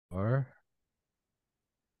Are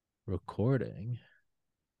recording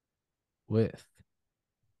with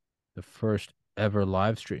the first ever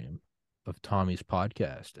live stream of Tommy's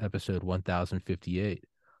podcast, episode 1058,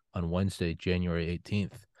 on Wednesday, January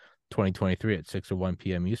 18th, 2023 at 6:01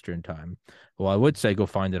 p.m. Eastern time. Well, I would say go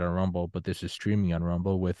find it on Rumble, but this is streaming on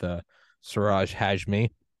Rumble with Siraj Hashmi,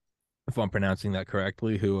 if I'm pronouncing that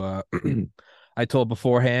correctly, who I told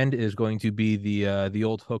beforehand is going to be the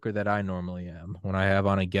old hooker that I normally am. When I have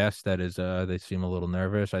on a guest that is they seem a little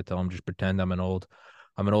nervous, I tell them just pretend I'm an old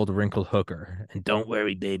wrinkled hooker. And don't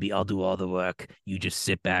worry, baby, I'll do all the work. You just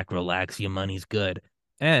sit back, relax, your money's good.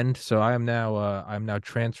 And so I'm now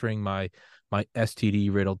transferring my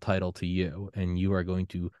STD riddled title to you, and you are going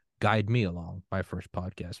to guide me along my first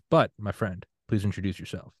podcast. But my friend, please introduce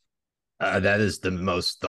yourself. That is the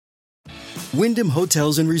most. Wyndham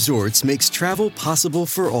Hotels and Resorts makes travel possible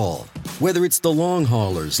for all. Whether it's the long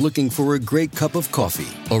haulers looking for a great cup of coffee,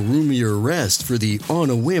 a roomier rest for the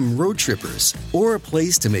on-a-whim road trippers, or a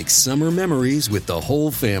place to make summer memories with the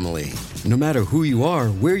whole family. No matter who you are,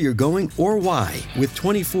 where you're going, or why, with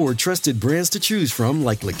 24 trusted brands to choose from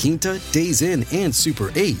like La Quinta, Days Inn, and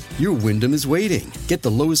Super 8, your Wyndham is waiting. Get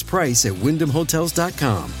the lowest price at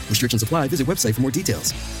wyndhamhotels.com. Restrictions apply. Visit website for more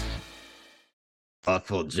details.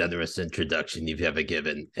 Thoughtful, generous introduction you've ever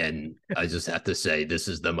given. And I just have to say, this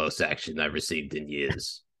is the most action I've received in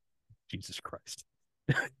years. Jesus Christ.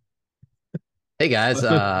 Hey, guys.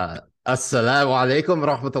 Assalamu alaikum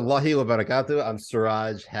rahmatullahi wa barakatuh. I'm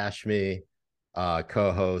Siraj Hashmi,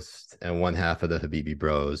 co-host and one half of the Habibi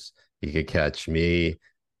Bros. You can catch me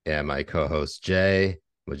and my co-host Jay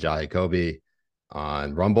Mujahid Kobe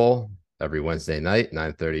on Rumble every Wednesday night,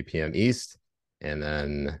 9:30 p.m. East. And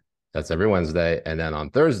then that's every Wednesday. And then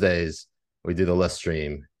on Thursdays, we do the list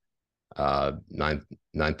stream,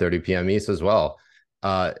 9:30 p.m. East as well.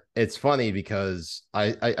 It's funny because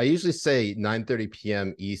I usually say 9:30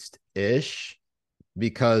 p.m. East-ish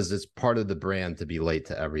because it's part of the brand to be late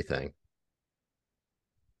to everything.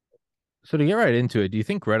 So to get right into it, do you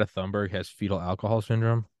think Greta Thunberg has fetal alcohol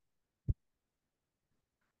syndrome?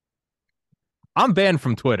 I'm banned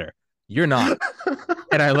from Twitter. You're not.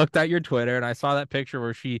 And I looked at your Twitter and I saw that picture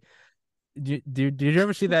where she did you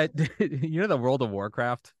ever see that? You know the World of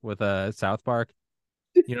Warcraft with South Park?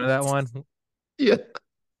 You know that one? Yeah.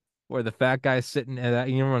 Where the fat guy's sitting and that,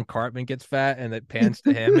 you know, when Cartman gets fat and it pans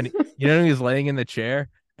to him and he's laying in the chair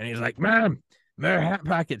and he's like, "Man, more hat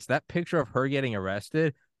packets." That picture of her getting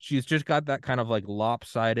arrested, she's just got that kind of like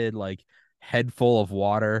lopsided, like head full of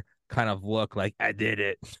water kind of look, like I did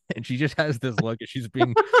it. And she just has this look, and she's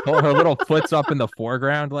being her little foot's up in the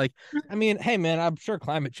foreground. Like, I mean, hey man, I'm sure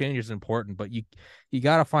climate change is important, but you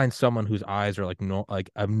gotta find someone whose eyes are like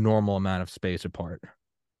a normal amount of space apart.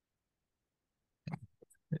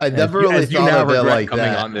 I never really thought of it like coming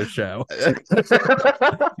that on this show.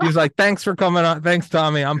 He's like, "Thanks for coming on. Thanks,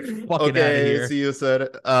 Tommy. I'm fucking out of here." See you said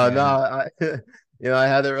it. No, I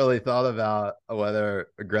hadn't really thought about whether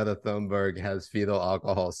Greta Thunberg has fetal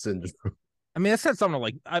alcohol syndrome. I mean, it's not something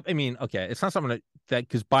like, I mean, okay, it's not something that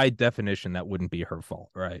because by definition that wouldn't be her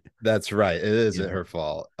fault, right? That's right. It isn't her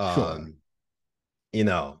fault. Sure.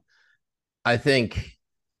 I think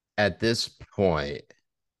at this point,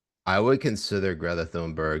 I would consider Greta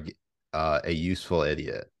Thunberg a useful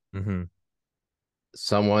idiot. Mm-hmm.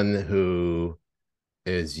 Someone who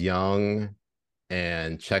is young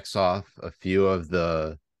and checks off a few of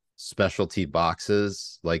the specialty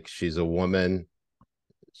boxes. Like, she's a woman.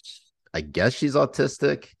 I guess she's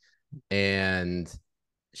autistic, and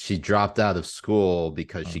she dropped out of school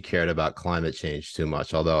because she cared about climate change too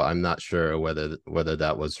much. Although I'm not sure whether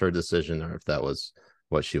that was her decision or if that was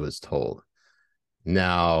what she was told.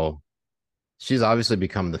 Now, she's obviously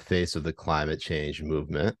become the face of the climate change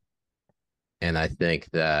movement. And I think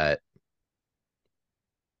that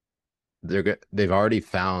they've already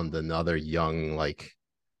found another young, like,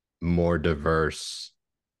 more diverse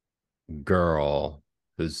girl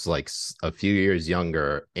who's like a few years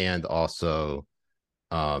younger and also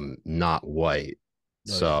not white.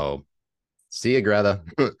 Nice. So see you, Greta.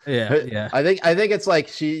 Yeah. I think it's like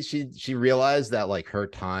she realized that like her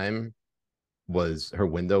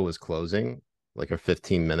window was closing, like her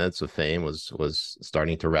 15 minutes of fame was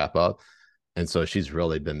starting to wrap up. And so she's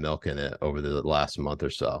really been milking it over the last month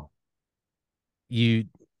or so. Do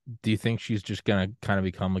you think she's just gonna kind of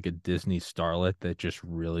become like a Disney starlet that just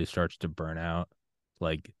really starts to burn out,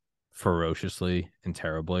 like ferociously and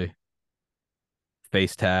terribly?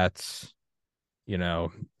 Face tats,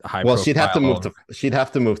 high. Well, she'd have to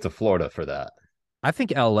move to Florida for that. I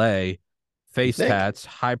think LA, face tats,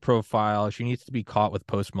 high profile. She needs to be caught with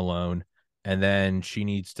Post Malone and then she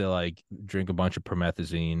needs to like drink a bunch of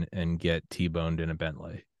promethazine and get T-boned in a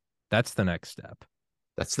Bentley. That's the next step.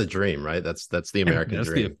 That's the dream, right? That's the American That's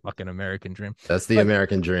the dream. fucking American dream. That's the But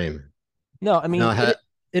American dream. no, I No, mean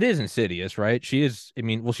it is insidious, right? She is. I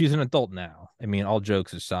mean, well, she's an adult now. I mean, all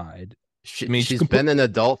jokes aside. I mean, she's been an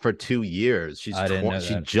adult for 2 years. I didn't know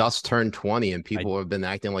She that. just turned 20, and I people have been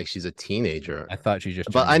acting like she's a teenager. I thought she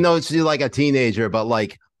just But turned I 18. know she's like a teenager, but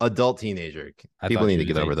like adult teenager. I People thought need she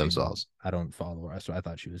to was get over 18. themselves. I don't follow her, so I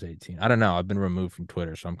thought she was 18. I don't know. I've been removed from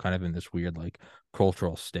Twitter, so I'm kind of in this weird like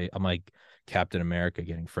cultural state. I'm like Captain America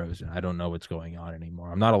getting frozen. I don't know what's going on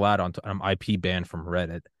anymore. I'm not allowed on. I'm IP banned from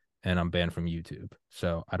Reddit, and I'm banned from YouTube.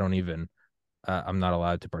 So I don't even. I'm not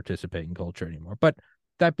allowed to participate in culture anymore. But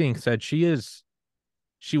that being said, she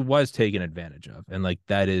was taken advantage of, and like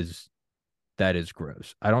that is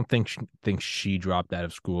gross. I don't think she dropped out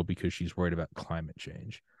of school because she's worried about climate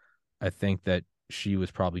change. I think that she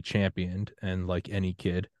was probably championed and like any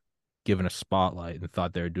kid given a spotlight and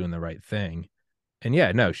thought they were doing the right thing. And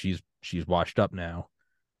yeah, no, she's washed up now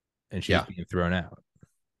and she's Yeah. being thrown out.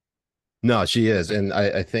 No, she is. And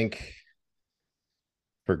I think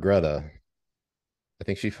for Greta, I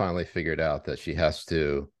think she finally figured out that she has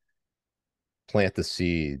to plant the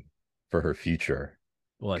seed for her future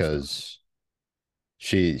Well, that's done. because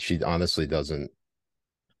she honestly doesn't.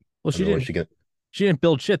 Well, I mean, what's she gonna? she didn't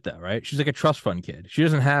build shit though, right? She's like a trust fund kid.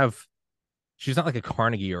 She's not like a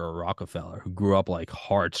Carnegie or a Rockefeller who grew up like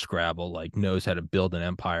hard scrabble, like knows how to build an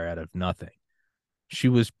empire out of nothing. She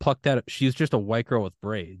was plucked out. She's just a white girl with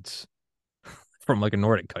braids from like a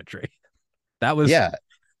Nordic country. That was Yeah.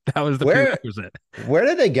 that was the Where prerequisite. where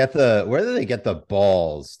did they get the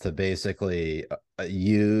balls to basically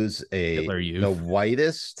use Hitler the Youth.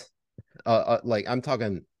 whitest like I'm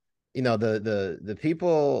talking, the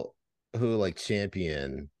people who like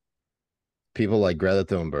champion people like Greta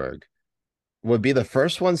Thunberg would be the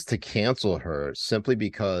first ones to cancel her simply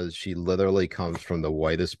because she literally comes from the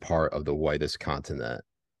whitest part of the whitest continent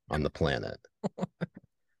on the planet.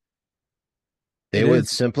 They It would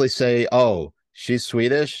is. simply say, "Oh, she's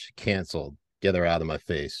Swedish, canceled. Get her out of my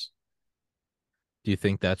face." Do you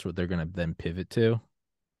think that's what they're gonna then pivot to?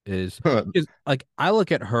 Is like I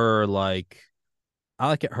look at her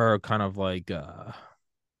kind of like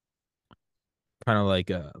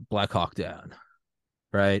Black Hawk Down,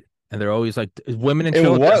 right? And they're always like women and In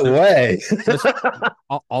children. what way? Listen,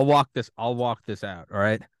 I'll walk this out. All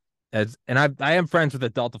right. I am friends with the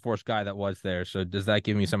Delta Force guy that was there. So does that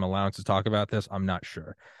give me some allowance to talk about this? I'm not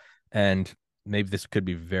sure. And maybe this could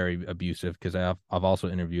be very abusive because I've also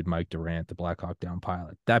interviewed Mike Durant, the Black Hawk Down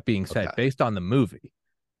pilot. That being said, Okay. based on the movie,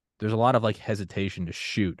 there's a lot of like hesitation to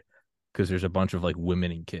shoot because there's a bunch of like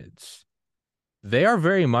women and kids. They are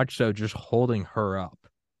very much so just holding her up.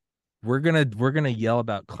 We're gonna yell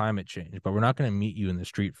about climate change, but we're not gonna meet you in the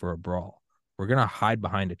street for a brawl. We're gonna hide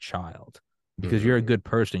behind a child because you're a Mhm. good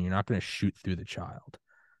person. You're not gonna shoot through the child.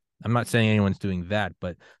 I'm not saying anyone's doing that,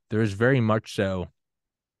 but there is very much so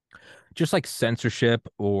just like censorship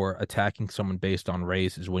or attacking someone based on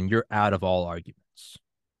race is when you're out of all arguments,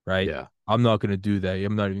 right? Yeah. I'm not gonna do that.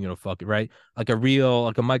 I'm not even gonna fuck it, right? Like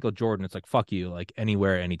a Michael Jordan, it's like fuck you, like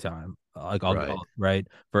anywhere, anytime. Like Right. I'll right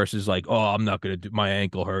versus like, oh, I'm not gonna do my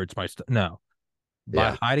ankle hurts, no. By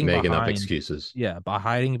Yeah. hiding Making up behind, excuses. yeah, by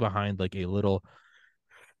hiding behind like a little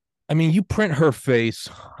I mean, you print her face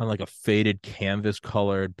on like a faded canvas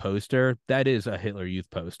colored poster. That is a Hitler Youth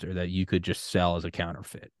poster that you could just sell as a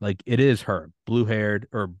counterfeit. Like it is her, blue haired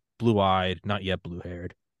or blue eyed, not yet blue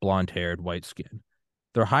haired, blonde haired, white skin.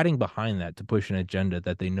 They're hiding behind that to push an agenda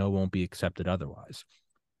that they know won't be accepted otherwise.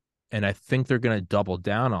 And I think they're going to double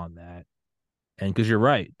down on that. And because you're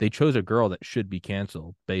right, they chose a girl that should be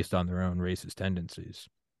canceled based on their own racist tendencies.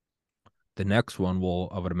 The next one will,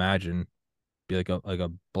 I would imagine, be like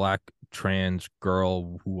a black trans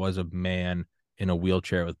girl who was a man in a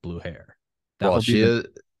wheelchair with blue hair. That Well, will be she the is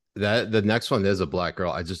that the next one is a black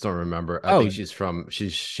girl. I just don't remember. I oh think she's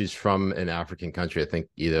from an African country. I think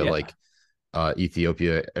either yeah. like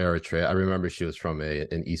Ethiopia, Eritrea. I remember she was from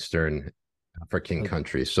an Eastern African Like,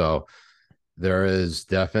 country. So there is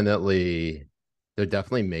definitely they're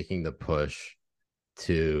definitely making the push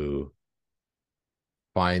to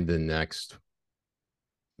find the next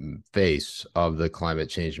face of the climate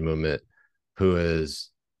change movement who is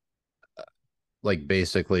like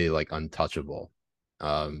basically like untouchable,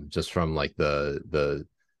 just from like the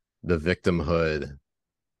victimhood,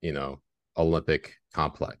 you know, Olympic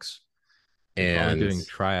complex. they're probably And doing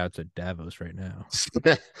tryouts at Davos right now.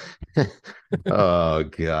 oh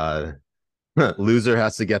god, Loser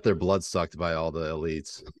has to get their blood sucked by all the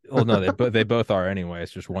elites. Well, no, they both are anyway.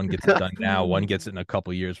 It's just one gets it done now, one gets it in a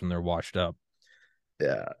couple years when they're washed up.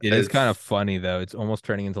 Yeah, It is kind of funny though. It's almost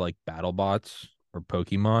turning into like battle bots or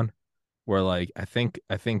Pokemon, where like I think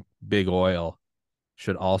Big Oil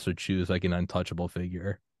should also choose like an untouchable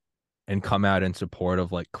figure and come out in support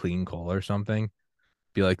of like clean coal or something.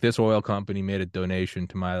 Be like, this oil company made a donation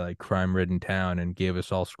to my like crime-ridden town and gave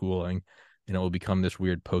us all schooling, and it will become this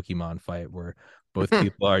weird Pokemon fight where both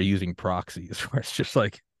people are using proxies, where it's just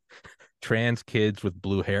like trans kids with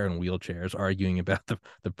blue hair and wheelchairs arguing about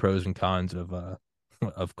the pros and cons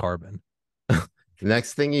of carbon.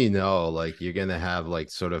 Next thing you know, like you're gonna have like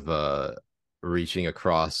sort of a reaching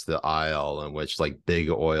across the aisle in which like Big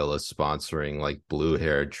Oil is sponsoring like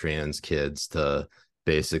blue-haired trans kids to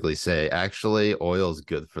basically say, actually, oil is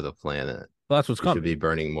good for the planet. Well, that's what's We should coming. be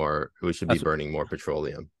burning more. We should be burning more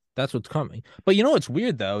petroleum. That's what's coming. But you know what's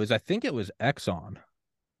weird though is I think it was Exxon.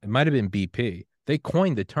 It might have been BP. They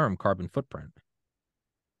coined the term carbon footprint.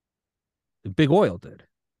 Big Oil did.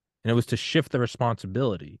 And it was to shift the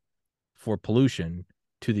responsibility for pollution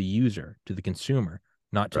to the user, to the consumer,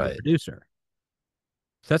 not to the producer.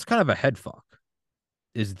 So that's kind of a head fuck.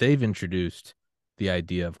 Is they've introduced the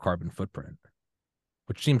idea of carbon footprint,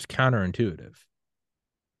 which seems counterintuitive.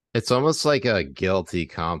 It's almost like a guilty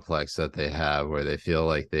complex that they have where they feel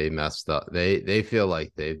like they messed up. They feel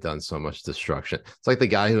like they've done so much destruction. It's like the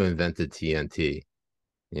guy who invented TNT,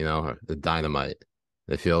 you know, the dynamite.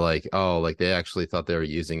 They feel like, oh, like they actually thought they were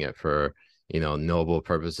using it for, you know, noble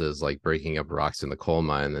purposes, like breaking up rocks in the coal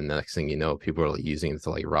mine. And the next thing you know, people are like using it to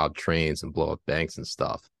like rob trains and blow up banks and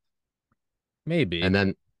stuff. Maybe. And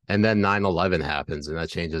then 9/11 happens and that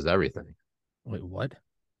changes everything. Wait, what?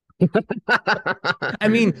 I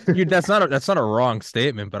mean, that's not a wrong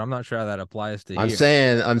statement, but I'm not sure how that applies to I'm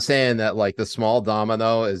here. saying that like the small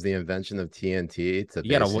domino is the invention of TNT to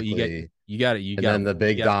you got it. Then the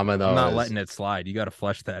big domino. I'm not letting it slide. You got to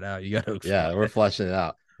flesh that out. You got to. Yeah, we're fleshing it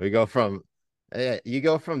out. You go from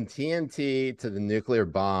TNT to the nuclear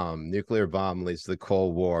bomb. Nuclear bomb leads to the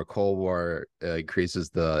Cold War. Cold War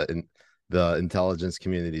increases the intelligence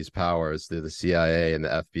community's powers through the CIA and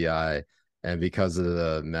the FBI. And because of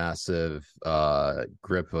the massive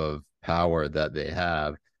grip of power that they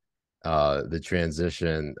have, the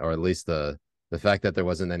transition, or at least the fact that there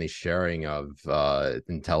wasn't any sharing of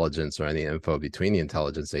intelligence or any info between the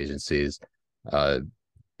intelligence agencies,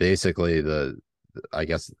 basically I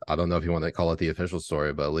guess, I don't know if you want to call it the official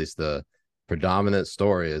story, but at least the predominant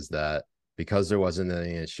story is that because there wasn't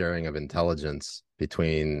any sharing of intelligence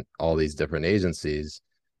between all these different agencies,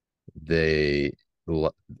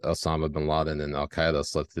 Osama bin Laden and Al Qaeda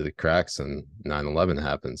slipped through the cracks and 9/11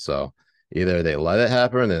 happened. So either they let it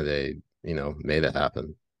happen or they, you know, made it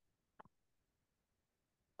happen.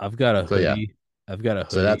 I've got a hoodie. Yeah. I've got a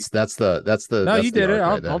hoodie. So that's the no, that's you did it.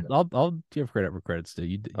 I'll give credit where credit's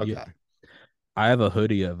due. okay. I have a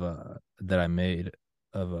hoodie of that I made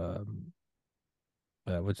of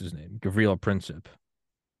what's his name? Gavrilo Princip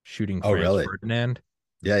shooting Franz Ferdinand.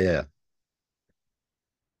 Yeah.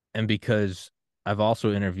 And because I've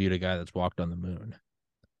also interviewed a guy that's walked on the moon,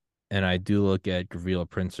 and I do look at Gavrilo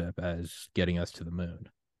Princip as getting us to the moon,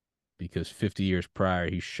 because 50 years prior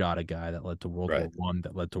he shot a guy that led to World War I,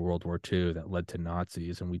 that led to World War II, that led to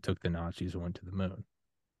Nazis, and we took the Nazis and went to the moon.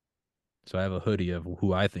 So I have a hoodie of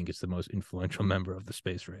who I think is the most influential member of the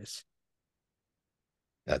space race.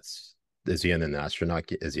 Is he in an astronaut?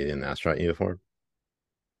 Is he in an astronaut uniform?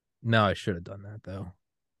 No, I should have done that though.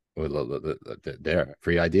 There,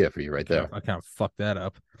 free idea for you right there. I kind of fucked that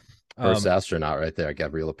up. First astronaut right there,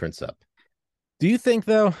 Gavrilo Princip. Do you think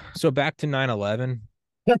though? So back to 9/11.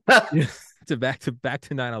 back to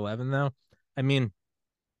 9/11 though. I mean,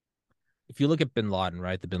 if you look at Bin Laden,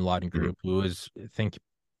 right, the Bin Laden group, who was, I think,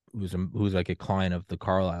 who's like a client of the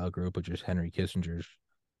Carlyle Group, which is Henry Kissinger's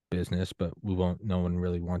business, but no one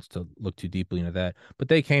really wants to look too deeply into that. But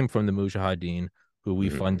they came from the Mujahideen, who we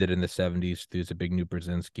funded in the 70s through Zbigniew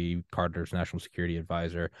Brzezinski, Carter's national security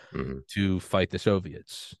advisor, to fight the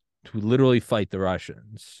Soviets, to literally fight the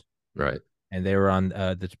Russians. Right. And they were on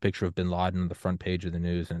this picture of Bin Laden on the front page of the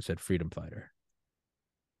news, and it said freedom fighter.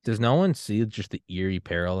 Does no one see just the eerie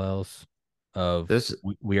parallels of this?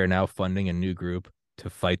 We are now funding a new group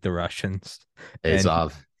to fight the Russians.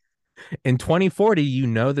 Azov. In 2040, you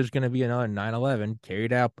know there's going to be another 9/11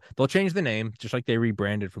 carried out. They'll change the name, just like they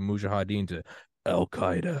rebranded from Mujahideen to Al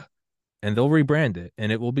Qaeda, and they'll rebrand it,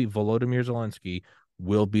 and it will be Volodymyr Zelensky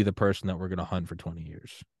will be the person that we're going to hunt for 20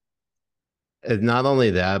 years. And not only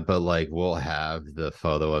that, but like we'll have the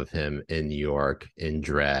photo of him in New York in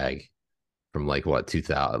drag from like what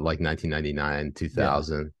 2000, like 1999,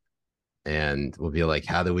 2000. and we'll be like,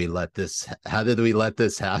 how did we let this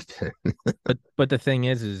happen? But the thing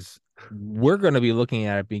is we're going to be looking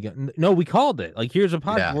at it being, no, we called it. Like, here's a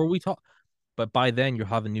podcast where we talk. But by then, you'll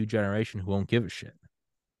have a new generation who won't give a shit.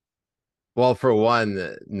 Well, for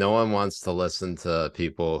one, no one wants to listen to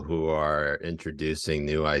people who are introducing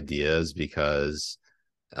new ideas, because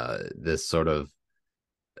this sort of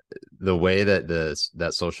the way that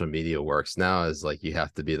that social media works now is like you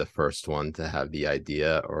have to be the first one to have the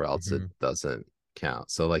idea, or else it doesn't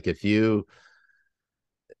count. So like if you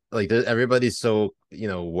like, everybody's so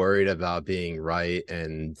worried about being right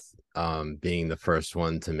and being the first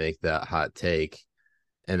one to make that hot take,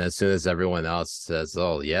 and as soon as everyone else says,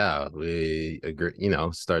 oh yeah, we agree,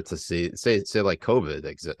 start to say like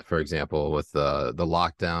COVID, for example, with the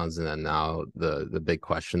lockdowns, and then now the big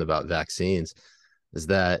question about vaccines, is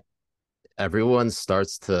that everyone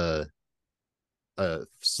starts to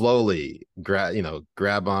slowly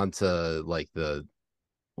grab onto like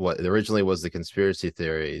what originally was the conspiracy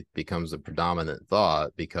theory becomes a predominant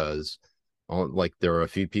thought, because like there were a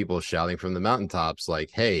few people shouting from the mountaintops like,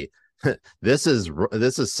 hey, this is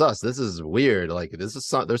sus, this is weird, like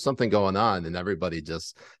there's something going on, and everybody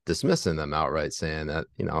just dismissing them outright, saying that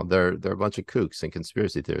they're a bunch of kooks and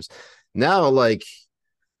conspiracy theorists. Now, like,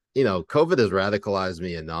 COVID has radicalized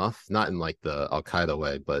me enough, not in like the Al-Qaeda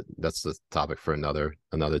way, but that's the topic for another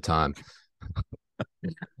time.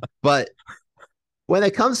 But when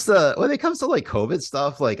it comes to like COVID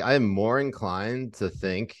stuff, like I'm more inclined to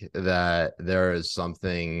think that there is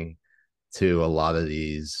something to a lot of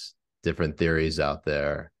these different theories out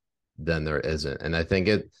there than there isn't. And I think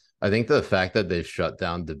the fact that they've shut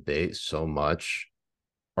down debate so much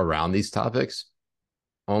around these topics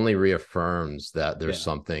only reaffirms that there's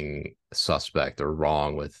something suspect or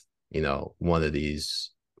wrong with one of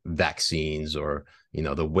these vaccines, or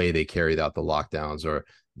the way they carried out the lockdowns, or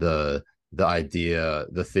the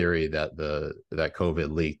theory that that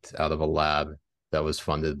COVID leaked out of a lab that was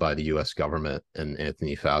funded by the US government and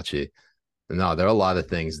Anthony Fauci. No, there are a lot of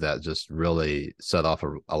things that just really set off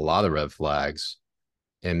a lot of red flags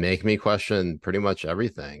and make me question pretty much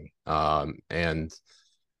everything. And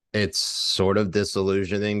it's sort of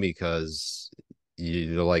disillusioning, because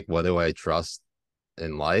you're like, what do I trust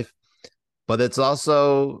in life? But it's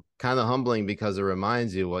also kind of humbling, because it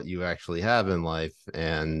reminds you what you actually have in life.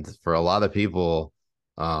 And for a lot of people,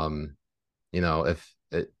 if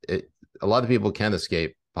a lot of people can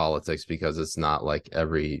escape politics, because it's not like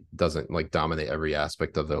doesn't like dominate every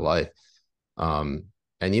aspect of their life. And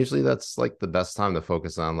usually that's like the best time to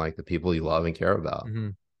focus on like the people you love and care about.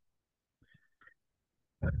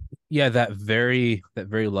 Yeah, that very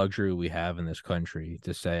luxury we have in this country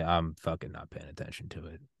to say I'm fucking not paying attention to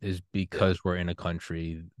it is because we're in a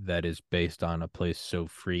country that is based on a place so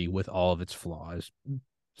free, with all of its flaws,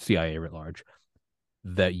 CIA writ large,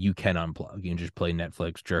 that you can unplug. You can just play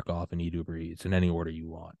Netflix, jerk off, and eat Uber Eats in any order you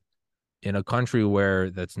want. In a country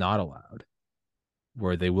where that's not allowed,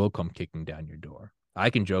 where they will come kicking down your door.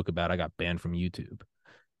 I can joke about I got banned from YouTube.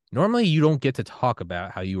 Normally, you don't get to talk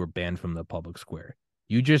about how you were banned from the public square.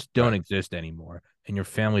 You just don't exist anymore, and your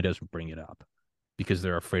family doesn't bring it up because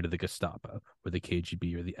they're afraid of the Gestapo or the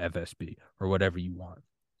KGB or the FSB or whatever you want.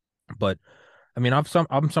 But I mean, I'm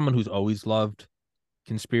someone who's always loved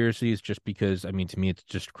conspiracies, just because, I mean, to me, it's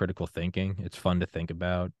just critical thinking. It's fun to think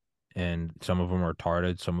about, and some of them are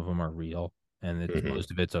retarded, some of them are real, and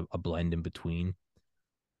most of it's a blend in between.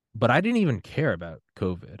 But I didn't even care about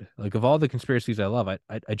COVID. Like, of all the conspiracies I love,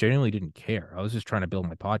 I genuinely didn't care. I was just trying to build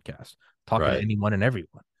my podcast, talking to anyone and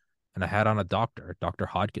everyone. And I had on a doctor, Dr.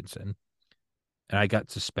 Hodkinson, and I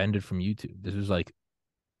got suspended from YouTube. This was like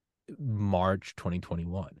March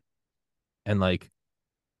 2021. And like,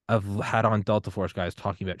 I've had on Delta Force guys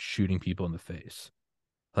talking about shooting people in the face.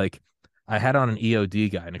 Like, I had on an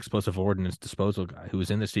EOD guy, an explosive ordnance disposal guy, who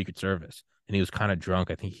was in the Secret Service, and he was kind of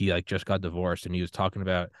drunk. I think he like just got divorced, and he was talking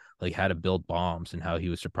about like how to build bombs and how he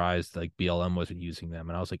was surprised like BLM wasn't using them.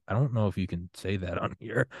 And I was like, I don't know if you can say that on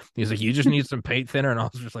here. He's like, you just need some paint thinner, and I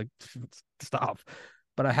was just like, stop.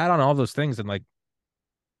 But I had on all those things, and like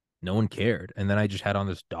no one cared. And then I just had on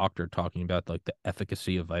this doctor talking about like the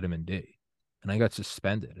efficacy of vitamin D. And I got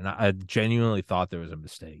suspended, and I genuinely thought there was a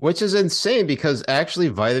mistake. Which is insane, because actually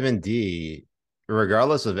vitamin D,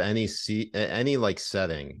 regardless of any like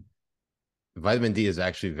setting, vitamin D is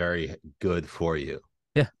actually very good for you.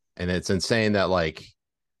 Yeah. And it's insane that like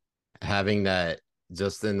having that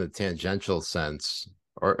just in the tangential sense,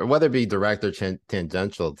 or whether it be direct or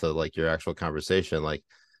tangential to like your actual conversation, like,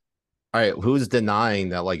 all right, who's denying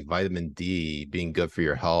that like vitamin D being good for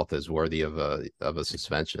your health is worthy of a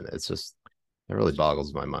suspension? It's just, it really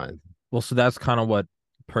boggles my mind. Well, so that's kind of what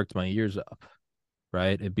perked my ears up,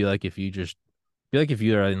 right? It'd be like if you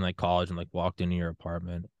were in like college and like walked into your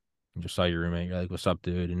apartment and just saw your roommate, you're like, "What's up,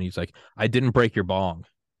 dude?" And he's like, "I didn't break your bong."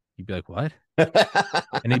 You'd be like, "What?"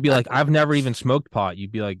 And he'd be like, "I've never even smoked pot."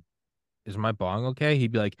 You'd be like, "Is my bong okay?"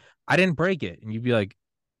 He'd be like, "I didn't break it." And you'd be like,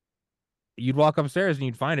 you'd walk upstairs and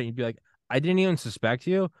you'd find it. And you'd be like, "I didn't even suspect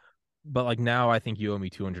you, but like now I think you owe me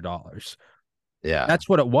 $200." Yeah. That's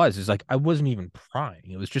what it was. Is like I wasn't even prying.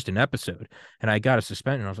 It was just an episode, and I got a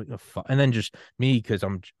suspension. And I was like, "Oh, fuck." And then just me, because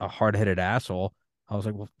I'm a hard headed asshole, I was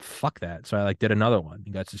like, "Well, fuck that." So I like did another one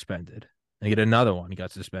and got suspended. I get another one, he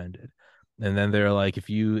got suspended. And then they're like, if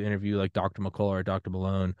you interview like Dr. McCullough or Dr.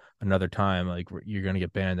 Malone another time, like you're gonna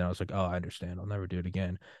get banned. And I was like, "Oh, I understand. I'll never do it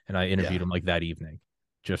again." And I interviewed Yeah. him like that evening.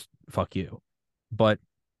 Just fuck you. But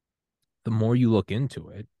the more you look into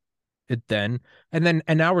it, and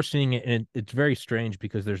now we're seeing it, and it's very strange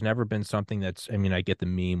because there's never been something that's, I mean, I get the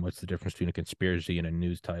meme, what's the difference between a conspiracy and a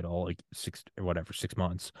news title, like 6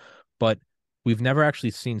 months, but we've never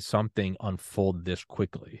actually seen something unfold this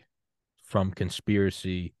quickly from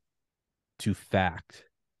conspiracy to fact.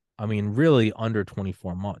 I mean, really under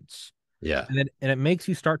 24 months. Yeah. And it makes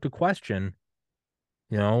you start to question,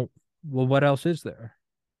 well, what else is there?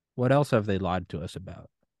 What else have they lied to us about?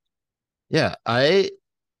 Yeah. I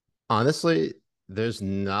honestly, there's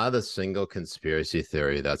not a single conspiracy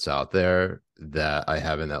theory that's out there that I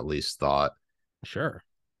haven't at least thought, Sure.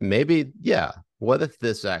 maybe, yeah, what if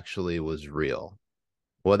this actually was real?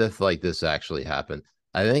 What if like this actually happened?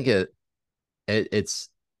 I think it's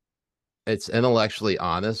it's intellectually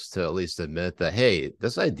honest to at least admit that, hey,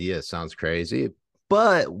 this idea sounds crazy,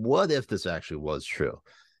 but what if this actually was true?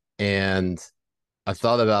 And I've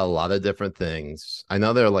thought about a lot of different things. I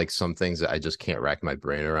know there are like some things that I just can't rack my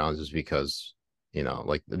brain around just because,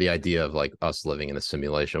 like the idea of like us living in a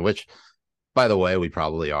simulation, which by the way, we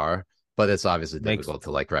probably are, but it's obviously Makes difficult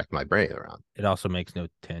to like rack my brain around. It also makes no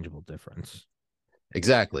tangible difference.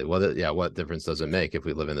 Exactly. What difference does it make if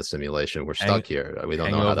we live in a simulation? We're Hang, stuck here. We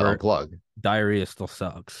don't know how to hangover, unplug. diarrhea still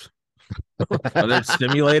sucks. Whether it's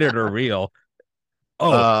simulated or real.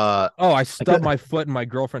 Oh, Uh, I stubbed my foot and my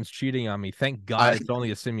girlfriend's cheating on me. Thank God I it's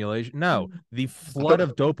only a simulation. No, the flood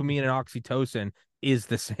of dopamine and oxytocin is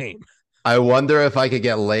the same. I wonder if I could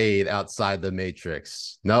get laid outside the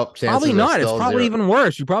Matrix. Nope, Probably chances are not. It's still probably zero. even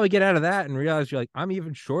worse. You probably get out of that and realize you're like, I'm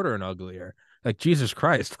even shorter and uglier. Like, Jesus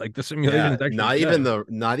Christ, like the simulation Yeah, is actually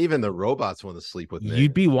good. not even the robots want to sleep with me.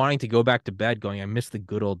 You'd be wanting to go back to bed going, I miss the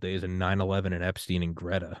good old days of 9/11 and Epstein and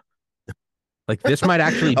Greta. Like this might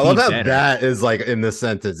actually I be love how better. that is like in this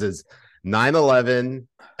sentence is 9/11,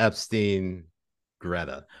 Epstein,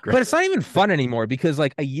 Greta. But it's not even fun anymore because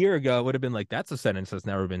like a year ago it would have been like that's a sentence that's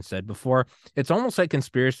never been said before. It's almost like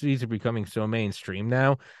conspiracies are becoming so mainstream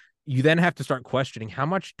now. You then have to start questioning how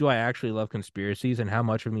much do I actually love conspiracies and how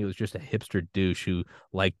much of me was just a hipster douche who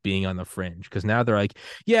liked being on the fringe. Because now they're like,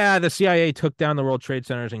 yeah, the CIA took down the World Trade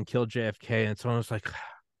Centers and killed JFK. And it's almost like,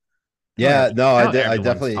 Yeah, no, I everyone's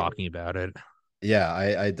definitely, talking about it. yeah,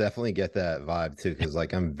 I definitely get that vibe too, because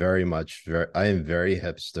like I am very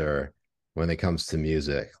hipster when it comes to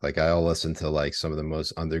music. Like I'll listen to like some of the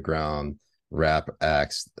most underground rap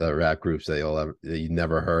acts, rap groups that you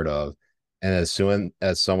never heard of, and as soon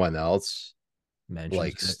as someone else Mentions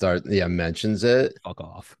like it. mentions it, Fuck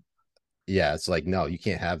off. yeah, it's like no, you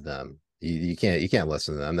can't have them. You can't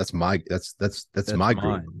listen to them. That's That's my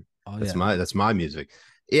group. mine. Oh yeah. That's my music.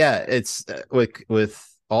 Yeah, it's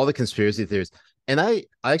with all the conspiracy theories. And I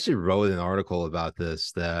actually wrote an article about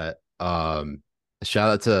this that shout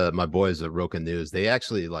out to my boys at Roca News. They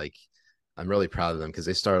actually like I'm really proud of them because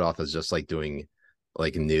they started off as just like doing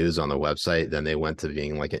like news on the website. Then they went to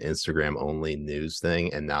being like an Instagram only news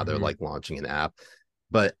thing. And now they're Mhm. like launching an app.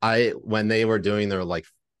 But when they were doing their like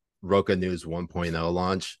Roca News 1.0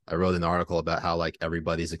 launch, I wrote an article about how like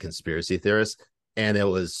everybody's a conspiracy theorist. And it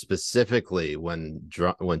was specifically when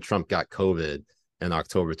Trump got COVID in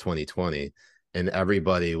October 2020, and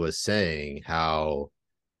everybody was saying how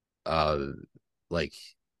like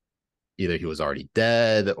either he was already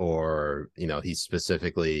dead or he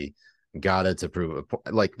specifically got it to prove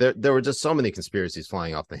it. Like there were just so many conspiracies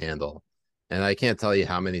flying off the handle, and I can't tell you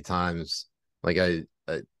how many times like I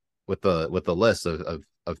with the list of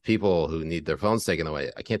people who need their phones taken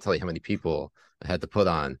away, I can't tell you how many people I had to put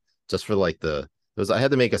on just for like I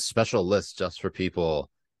had to make a special list just for people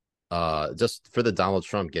just for the Donald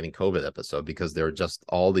Trump getting COVID episode because there were just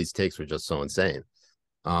all these takes were just so insane.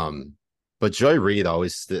 But Joy Reid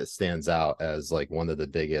always stands out as like one of the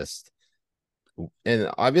biggest and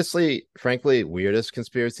obviously, frankly, weirdest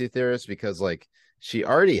conspiracy theorists because like she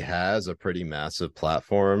already has a pretty massive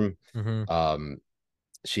platform. Mhm.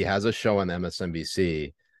 She has a show on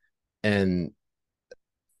MSNBC, And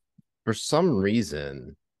for some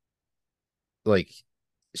reason, like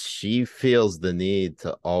she feels the need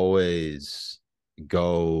to always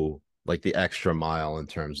go like the extra mile in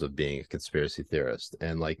terms of being a conspiracy theorist,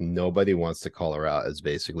 and like nobody wants to call her out as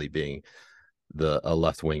basically being a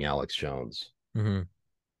left-wing Alex Jones. Mm-hmm.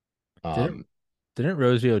 Didn't um didn't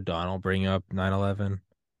Rosie O'Donnell bring up 9/11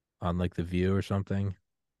 on like The View or something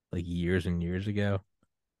like years and years ago?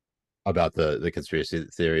 about the conspiracy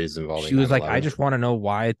theories involving She was like, I 9/11. just want to know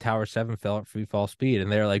why Tower 7 fell at free fall speed.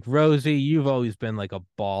 And they're like, Rosie, you've always been like a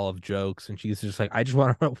ball of jokes. And she's just like, I just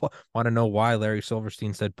want to know why Larry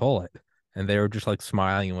Silverstein said pull it. And they were just like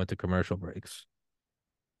smiling and went to commercial breaks.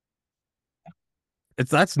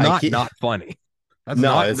 That's I not keep not funny. That's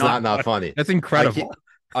No, not it's not not funny. funny. That's I keep incredible.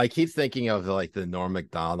 I keep thinking of like the Norm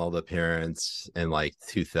Macdonald appearance in like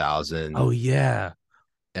 2000, Oh yeah.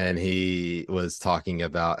 and he was talking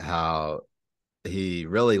about how he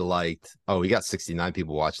really liked. Oh, we got 69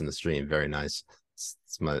 people watching the stream. Very nice.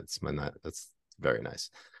 That's very nice.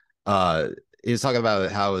 Uh, he was talking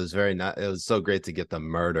about how it was very nice. It was so great to get the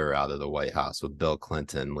murder out of the White House with Bill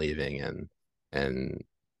Clinton leaving and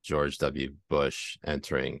George W. Bush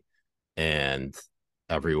entering, and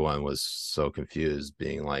everyone was so confused,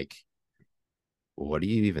 being like, "What are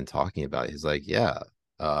you even talking about?" He's like, "Yeah,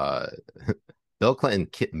 uh, Bill Clinton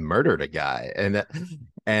murdered a guy," and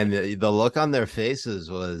the look on their faces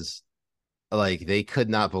was like they could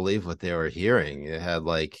not believe what they were hearing. It had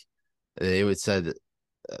like they would said,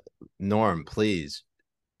 "Norm, please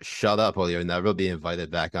shut up, or you'll never be invited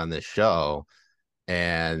back on this show."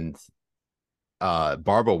 And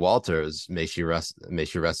Barbara Walters, may she rest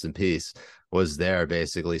in peace, was there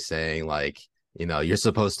basically saying like, you're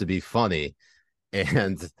supposed to be funny,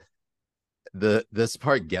 and this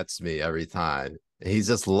part gets me every time. He's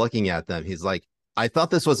just looking at them. He's like, I thought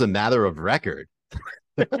this was a matter of record.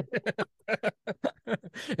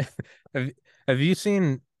 have, have you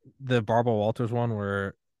seen the Barbara Walters one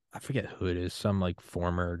where I forget who it is, some like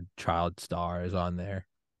former child star is on there,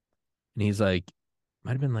 and he's like,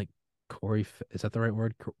 might have been like Corey. Is that the right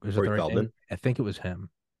word? Is that Corey the right name? Feldman. I think it was him.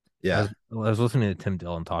 Yeah. I was listening to Tim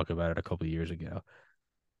Dillon talk about it a couple of years ago,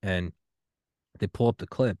 and they pull up the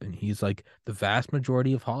clip, and he's like, the vast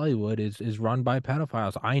majority of Hollywood is run by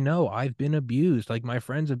pedophiles. I know, I've been abused. Like my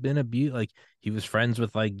friends have been abused. Like he was friends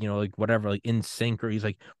with like, like whatever, like In Sync, or he's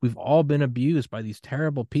like, we've all been abused by these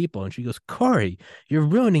terrible people. And she goes, Corey, you're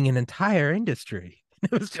ruining an entire industry.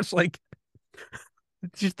 It was just like,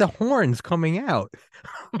 it's just the horns coming out.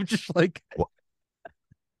 I'm just like,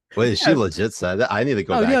 Wait, she yeah. legit said that? I need to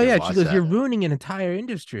go Oh, yeah, back and yeah. She watch goes, you're that. ruining an entire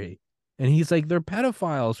industry. And he's like, they're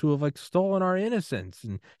pedophiles who have like stolen our innocence.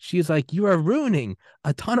 And she's like, you are ruining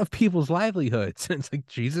a ton of people's livelihoods. And it's like,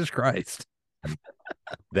 Jesus Christ.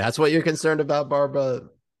 That's what you're concerned about, Barbara?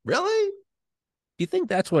 Really? Do you think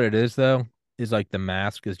that's what it is, though? Is like the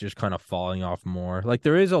mask is just kind of falling off more? Like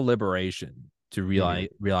there is a liberation to Mhm.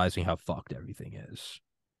 realizing how fucked everything is.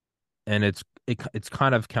 And it's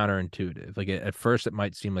kind of counterintuitive. Like at first it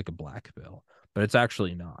might seem like a black pill, but it's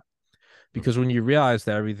actually not. Because when you realize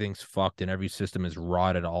that everything's fucked and every system is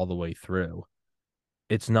rotted all the way through,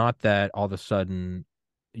 it's not that all of a sudden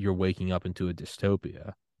you're waking up into a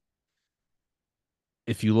dystopia.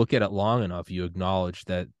 If you look at it long enough, you acknowledge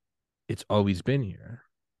that it's always been here.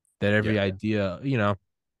 That every Yeah, idea,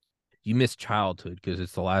 you miss childhood because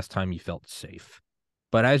it's the last time you felt safe.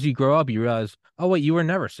 But as you grow up, you realize, oh wait, you were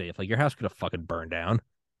never safe. Like your house could have fucking burned down.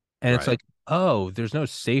 And it's right, like, oh, there's no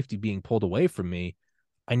safety being pulled away from me.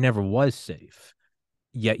 I never was safe.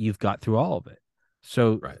 Yet you've got through all of it.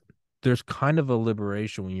 So right. there's kind of a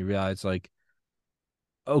liberation when you realize like,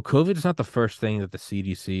 oh, COVID is not the first thing that the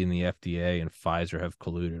CDC and the FDA and Pfizer have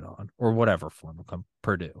colluded on, or whatever form of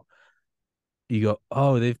Purdue. You go,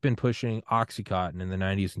 oh, they've been pushing Oxycontin in the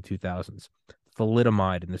 90s and 2000s,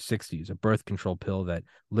 thalidomide in the 60s, a birth control pill that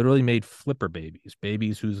literally made flipper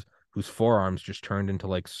babies whose forearms just turned into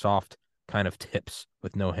like soft kind of tips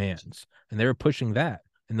with no hands. And they were pushing that.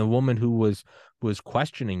 And the woman who was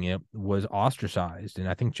questioning it was ostracized. And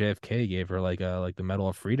I think JFK gave her like the Medal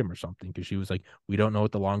of Freedom or something because she was like, we don't know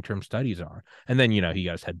what the long-term studies are. And then, he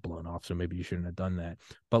got his head blown off, so maybe you shouldn't have done that.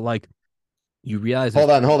 But like you realize it's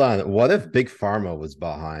Hold on. What if Big Pharma was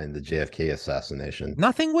behind the JFK assassination?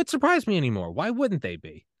 nothing would surprise me anymore. Why wouldn't they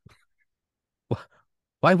be?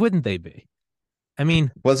 Why wouldn't they be? I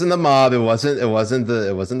mean, Wasn't the mob? It wasn't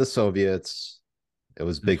the Soviets. It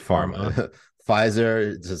was it was Big pharma. Pharma.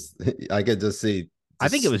 Pfizer. Just I could just see I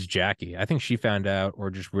think it just was Jackie. I think she found out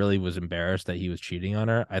or just really was embarrassed that he was cheating on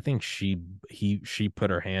her. I think she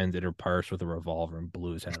put her hand in her purse with a revolver and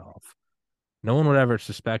blew his head off. No one would ever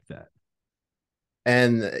suspect that.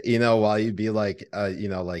 And while you'd be like,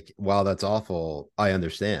 like, wow, that's awful. I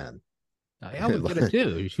understand. I would get it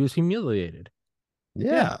too. She was humiliated.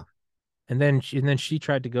 Yeah. Yeah. And then she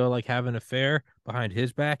tried to go like have an affair behind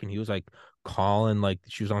his back, and he was like calling, like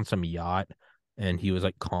she was on some yacht, and he was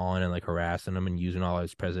like calling and like harassing him and using all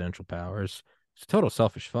his presidential powers. It's a total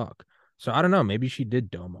selfish fuck. So I don't know, maybe she did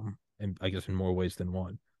dome him, and I guess in more ways than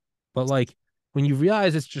one. But like when you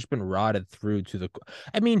realize it's just been rotted through to the,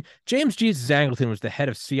 I mean, James Jesus Angleton was the head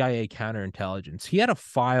of CIA counterintelligence. He had a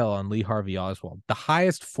file on Lee Harvey Oswald, the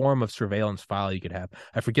highest form of surveillance file you could have.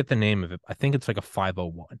 I forget the name of it. I think it's like a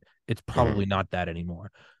 501. It's probably not that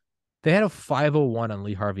anymore. They had a 501 on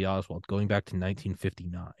Lee Harvey Oswald going back to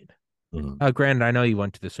 1959. Granted, I know you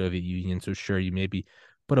went to the Soviet Union, so sure you maybe,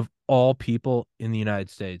 but of all people in the United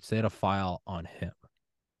States, they had a file on him.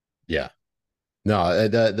 Yeah. No, I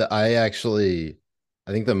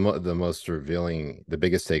think the most revealing, the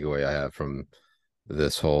biggest takeaway I have from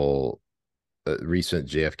this whole recent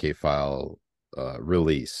JFK file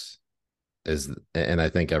release is, and I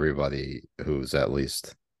think everybody who's at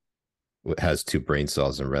least has two brain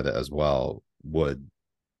cells and read it as well would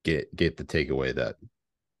get the takeaway that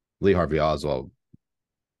Lee Harvey Oswald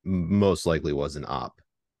most likely was an op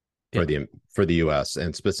for Yeah. the U.S.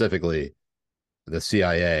 and specifically the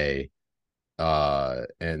CIA.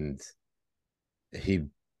 And he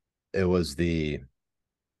it was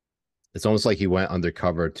it's almost like he went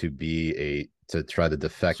undercover to try to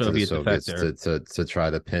defect to the Soviet Soviets defector. to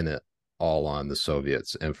try to pin it all on the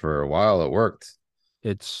Soviets, and for a while it worked.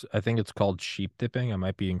 I think it's called sheep dipping. I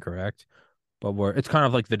might be incorrect, but it's kind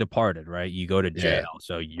of like The Departed, right? You go to Yeah, jail,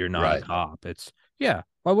 so you're not a right. cop. Yeah,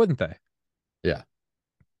 why wouldn't they? Yeah.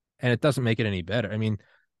 And it doesn't make it any better. I mean,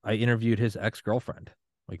 I interviewed his ex-girlfriend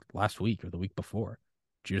like last week or the week before,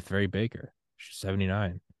 Judith Very Baker. She's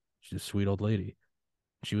 79. She's a sweet old lady.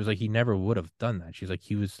 She was like, he never would have done that. She's like,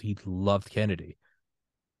 he loved Kennedy.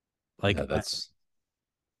 Like, Yeah,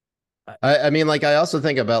 I mean, like, I also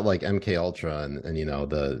think about like MK Ultra and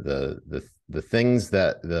the things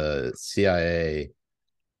that the CIA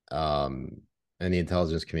and the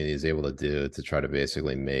intelligence community is able to do to try to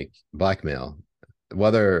basically make blackmail,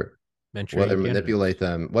 whether Manchurian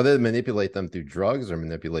candidates. whether manipulate them through drugs or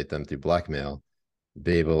manipulate them through blackmail,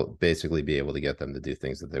 basically be able to get them to do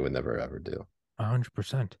things that they would never ever do.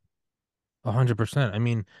 100%. 100%. I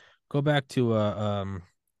mean, go back to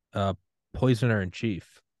Poisoner in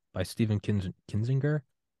Chief by Stephen Kinzinger.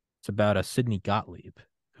 It's about a Sidney Gottlieb,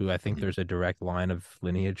 who I think Mm-hmm. there's a direct line of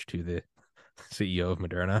lineage to the CEO of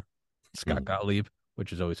Moderna, Scott Mm-hmm. Gottlieb,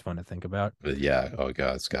 which is always fun to think about. But yeah, oh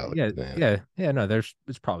god, Scott, Yeah, man. yeah, yeah. No,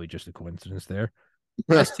 it's probably just a coincidence there.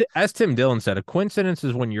 As Tim Dillon said, a coincidence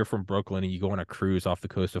is when you're from Brooklyn and you go on a cruise off the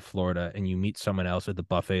coast of Florida and you meet someone else at the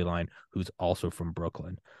buffet line who's also from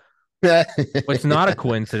Brooklyn. What's not a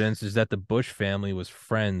coincidence is that the Bush family was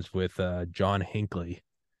friends with John Hinckley,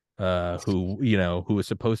 who was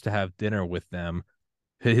supposed to have dinner with them.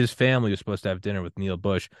 His family was supposed to have dinner with Neil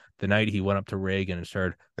Bush the night he went up to Reagan and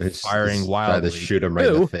started firing Just try to wildly. shoot him right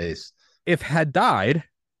in the Who, face. if had died,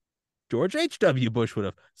 George H.W. Bush would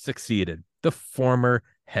have succeeded, the former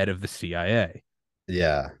head of the CIA.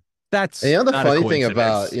 Yeah. And That's not a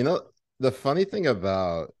coincidence. the funny thing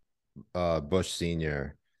about Bush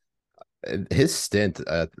Sr., his stint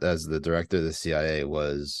as the director of the CIA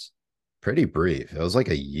was pretty brief. It was like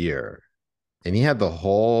a year. And he had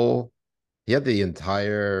the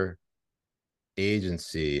entire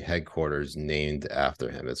agency headquarters named after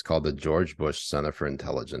him. It's called the George Bush Center for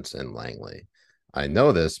Intelligence in Langley. I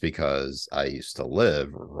know this because I used to live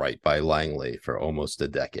right by Langley for almost a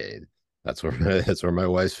decade. That's where my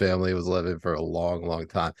wife's family was living for a long, long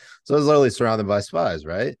time. So I was literally surrounded by spies,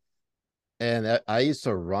 right? And I used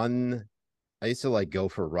to like go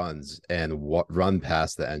for runs and run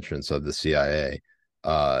past the entrance of the CIA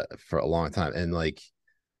for a long time. And like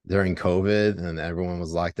during COVID and everyone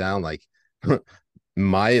was locked down, like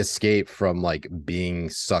my escape from like being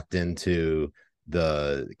sucked into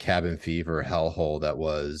the cabin fever hellhole that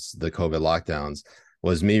was the COVID lockdowns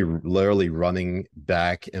was me literally running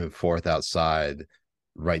back and forth outside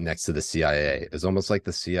right next to the CIA. It's almost like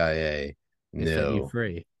the CIA They set you knew.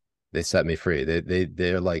 free. They set me free.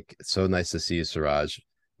 They're like, so nice to see you, Siraj.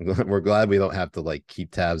 We're glad we don't have to like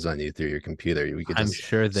keep tabs on you through your computer. We could I'm just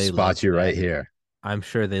sure they spot loved you right that. here. I'm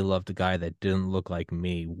sure they loved a guy that didn't look like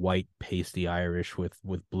me, white, pasty Irish with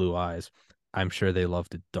blue eyes. I'm sure they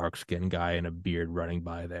loved a dark skinned guy and a beard running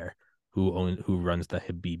by there who runs the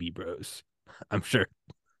Habibi Bros. I'm sure.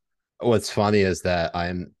 What's funny is that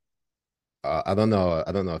I don't know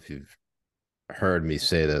if you've heard me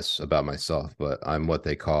say this about myself, but I'm what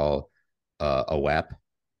they call a WAP.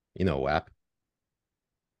 You know WAP?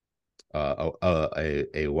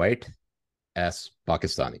 A white ass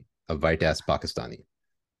Pakistani, a white ass Pakistani.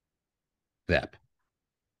 That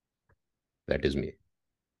is me,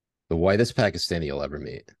 the whitest Pakistani you'll ever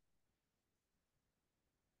meet,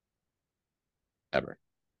 ever.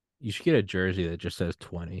 You should get a jersey that just says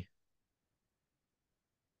 20.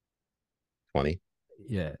 20.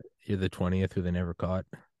 Yeah, you're the 20th who they never caught.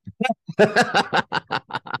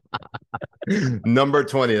 Number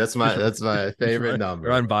 20. That's my favorite number.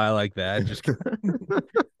 Run by like that, just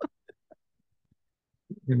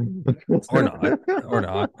or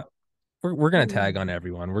not. We're gonna tag on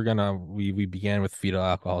everyone. We began with fetal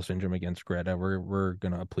alcohol syndrome against Greta. We're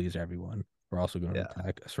gonna please everyone. We're also gonna Yeah.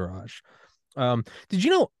 attack Siraj. Did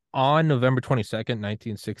you know on November 22nd,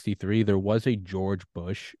 1963, there was a George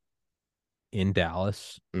Bush in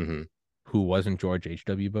Dallas who wasn't George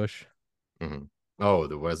H.W. Bush? Oh,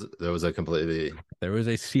 there was a completely There was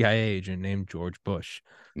a CIA agent named George Bush.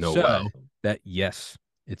 no way. Yes,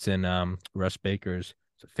 it's in Russ Baker's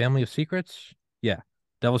Family of Secrets. Yeah.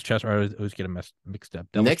 Devil's Chest. Or I always get them mixed up.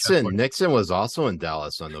 Nixon was also in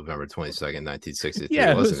Dallas on November 22nd, 1963.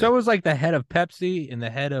 Yeah, wasn't so he? it was like the head of Pepsi and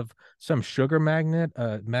the head of some sugar magnate,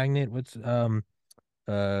 what's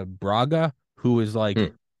Braga, who is like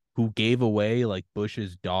who gave away like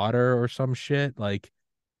Bush's daughter or some shit. Like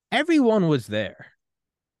everyone was there.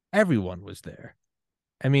 Everyone was there.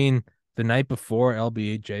 I mean, the night before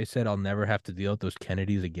LBJ said I'll never have to deal with those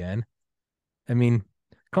Kennedys again. I mean,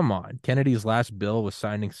 come on. Kennedy's last bill was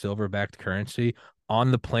signing silver-backed currency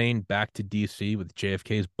on the plane back to DC with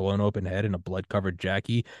JFK's blown open head and a blood-covered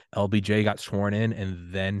Jackie. LBJ got sworn in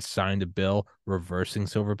and then signed a bill reversing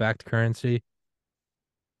silver-backed currency.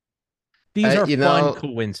 These are fun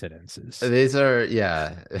coincidences. These are,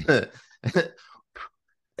 yeah.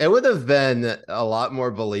 It would have been a lot more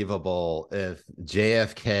believable if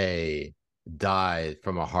JFK died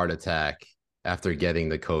from a heart attack after getting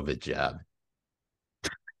the COVID jab.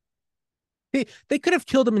 They could have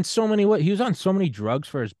killed him in so many ways. He was on so many drugs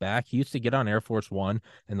for his back. He used to get on Air Force One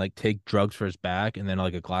and like take drugs for his back and then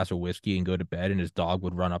like a glass of whiskey and go to bed, and his dog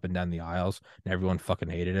would run up and down the aisles and everyone fucking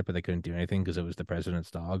hated it, but they couldn't do anything because it was the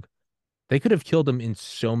president's dog. They could have killed him in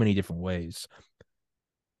so many different ways.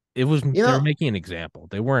 They were making an example.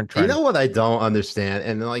 They weren't trying. You know what I don't understand,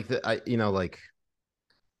 and like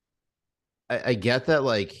I get that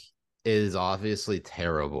like it is obviously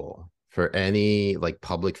terrible for any like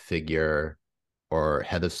public figure or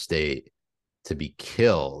head of state to be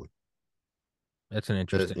killed. That's an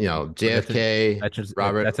interesting, JFK,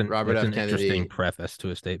 Robert F. Kennedy. Interesting preface to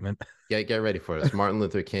a statement. Get ready for this. Martin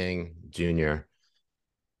Luther King Jr.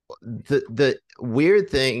 The weird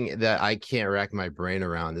thing that I can't rack my brain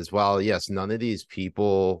around is, while yes, none of these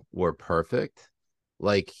people were perfect,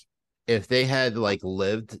 like if they had like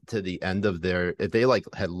lived to the end of if they like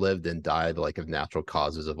had lived and died like of natural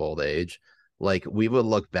causes of old age, like we would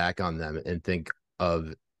look back on them and think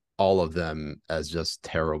of all of them as just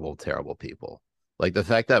terrible, terrible people. Like the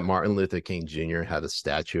fact that Martin Luther King Jr. had a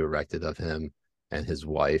statue erected of him and his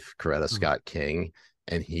wife, Coretta Scott King,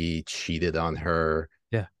 and he cheated on her.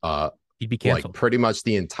 Yeah. He'd be canceled. Like pretty much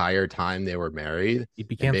the entire time they were married. He'd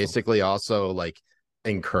be canceled. And basically also like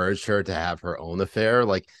encouraged her to have her own affair.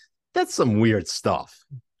 Like that's some weird stuff.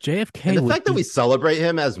 JFK. And the fact that we celebrate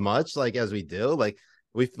him as much like as we do, like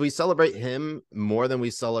we celebrate him more than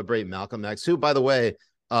we celebrate Malcolm X, who, by the way,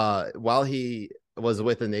 while he was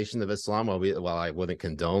with the Nation of Islam, while I wouldn't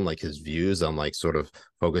condone like his views on like sort of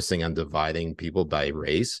focusing on dividing people by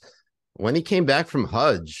race, when he came back from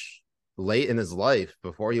Hajj late in his life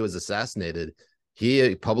before he was assassinated,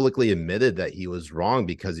 he publicly admitted that he was wrong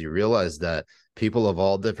because he realized that people of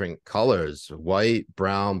all different colors, white,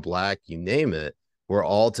 brown, black, you name it, were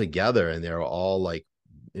all together and they were all like,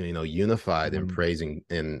 unified and praising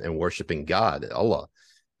and worshiping God, Allah.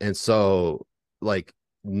 And so like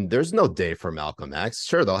there's no day for Malcolm X.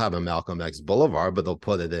 Sure, they'll have a Malcolm X Boulevard, but they'll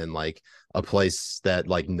put it in like a place that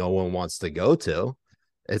like no one wants to go to.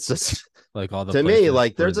 It's just like all the to me,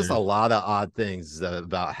 like there's just a lot of odd things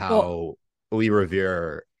about how we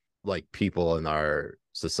revere like people in our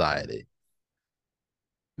society.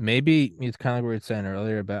 Maybe it's kind of like what we were saying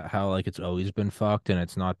earlier about how like it's always been fucked, and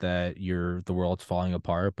it's not that the world's falling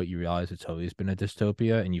apart, but you realize it's always been a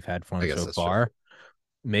dystopia and you've had fun so far. True.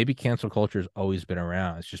 Maybe cancel culture has always been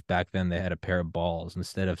around. It's just back then they had a pair of balls.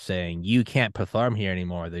 Instead of saying you can't perform here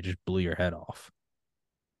anymore, they just blew your head off.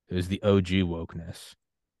 It was the OG wokeness.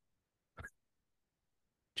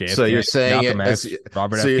 JFK, so you're saying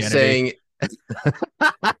Robert so F. you're Kennedy. saying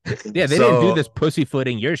yeah, they didn't do this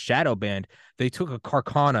pussyfooting. You're shadow banned. They took a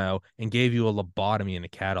Carcano and gave you a lobotomy in a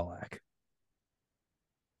Cadillac.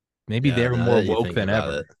 Maybe they were more woke than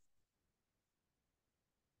ever.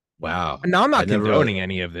 Wow. Now, I'm I not never really condoning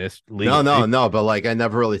any of this no, legally. but like I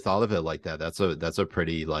never really thought of it like that. That's a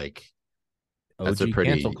pretty like that's a OG cancel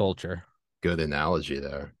pretty culture. good analogy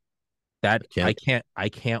there. That I can't I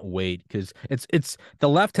can't wait because it's the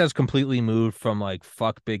left has completely moved from like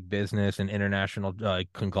fuck big business and international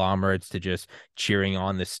conglomerates to just cheering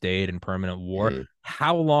on the state and permanent war. mm,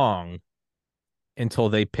 How long until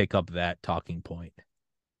they pick up that talking point?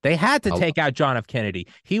 They had to I'll, take out John F. Kennedy.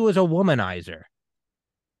 He was a womanizer.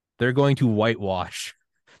 They're going to whitewash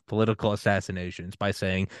political assassinations by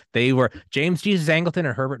saying they were James Jesus Angleton and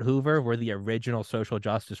Herbert Hoover were the original social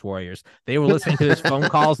justice warriors. They were listening to his phone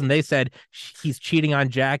calls and they said he's cheating on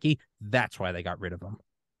Jackie. That's why they got rid of him.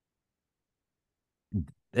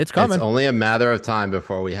 It's it's coming. only a matter of time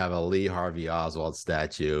before we have a Lee Harvey Oswald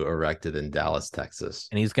statue erected in Dallas, Texas.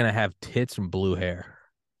 And he's going to have tits and blue hair.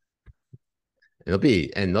 It'll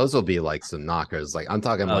be, and those will be like some knockers. Like I'm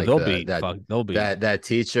talking like they'll be. that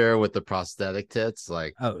teacher with the prosthetic tits.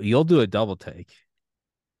 Like, Oh, you'll do a double take.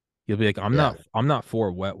 You'll be like, yeah, I'm not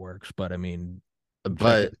for wet works, but I mean, check it.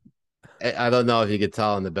 but I don't know if you could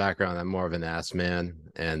tell in the background. I'm more of an ass man,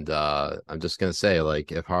 and I'm just gonna say,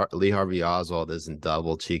 like, if Lee Harvey Oswald isn't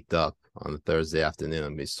double cheeked up on a Thursday afternoon,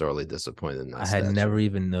 I'd be sorely disappointed in I that had statue. never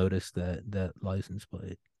even noticed that license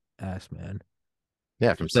plate. Ass man.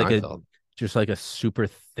 Yeah, from Just like a Seinfeld. just like a super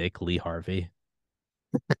thick Lee Harvey.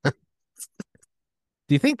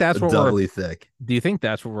 Do you think that's what we're Doubly thick. do you think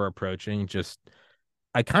that's what we're approaching? Just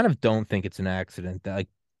I kind of don't think it's an accident that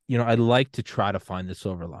I'd like to try to find the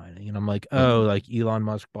silver lining. And I'm like, oh, like Elon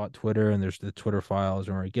Musk bought Twitter and there's the Twitter files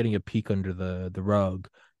and we're getting a peek under the rug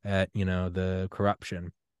at, the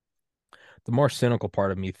corruption. The more cynical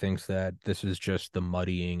part of me thinks that this is just the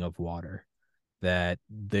muddying of water, that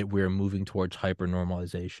we're moving towards hyper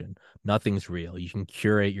normalization. Nothing's real. You can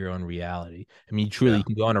curate your own reality. I mean, truly, Yeah. you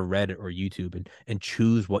can go on a Reddit or YouTube and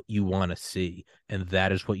choose what you want to see, and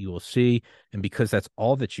that is what you will see. And because that's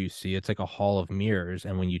all that you see, it's like a hall of mirrors.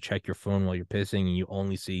 And when you check your phone while you're pissing and you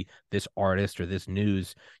only see this artist or this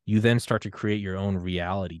news, you then start to create your own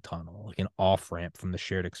reality tunnel, like an off ramp from the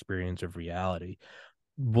shared experience of reality.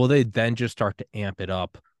 Will they then just start to amp it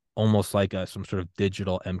up, almost like some sort of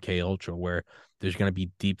digital MK Ultra, where there's going to be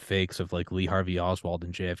deep fakes of like Lee Harvey Oswald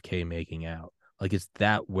and JFK making out? Like, is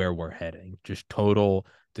that where we're heading? Just total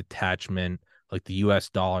detachment, like the US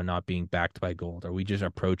dollar not being backed by gold? Are we just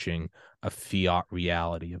approaching a fiat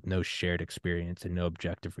reality of no shared experience and no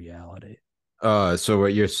objective reality? So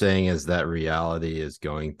what you're saying is that reality is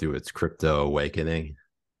going through its crypto awakening?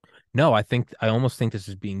 No, I almost think this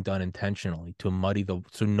is being done intentionally to muddy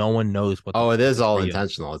so no one knows what the Oh, it fuck is is all real.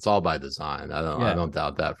 intentional. It's all by design. I Yeah. don't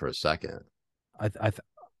doubt that for a second. I I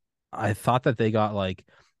I thought that they got like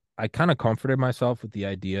I kind of comforted myself with the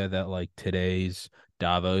idea that like today's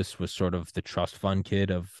Davos was sort of the trust fund kid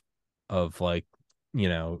of like,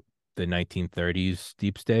 the 1930s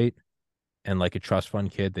deep state, and like a trust fund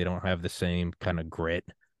kid, they don't have the same kind of grit.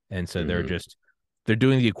 And so Mhm. they're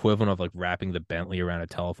doing the equivalent of like wrapping the Bentley around a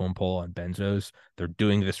telephone pole on benzos. They're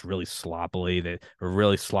doing this really sloppily. A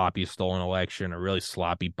really sloppy stolen election, a really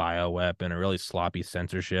sloppy bioweapon, a really sloppy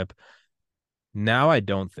censorship. Now I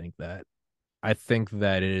don't think that. I think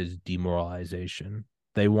that it is demoralization.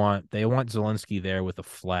 They want Zelensky there with a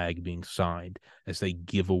flag being signed as they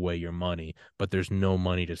give away your money, but there's no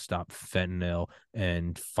money to stop fentanyl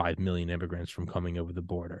and 5 million immigrants from coming over the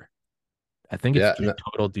border. I think it's Yeah. just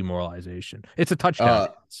total demoralization. It's a touchdown.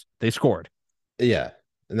 Uh, They scored. yeah.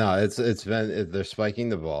 No, they're spiking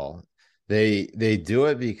the ball. They do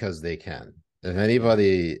it because they can. If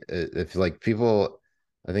anybody, if like people,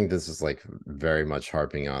 I think this is like very much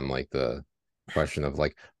harping on like the question of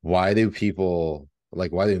like why do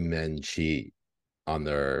men cheat on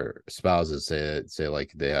their spouses? Say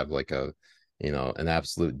like they have like an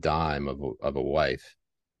absolute dime of a wife,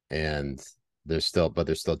 and they're still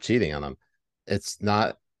cheating on them. It's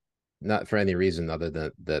not for any reason other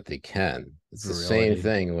than that they can. It's the same Virility.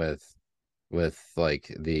 thing with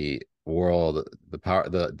like the world, the power,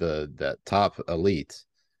 the that top elite.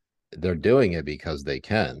 They're doing it because they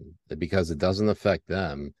can, because it doesn't affect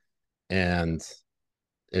them. And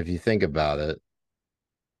if you think about it,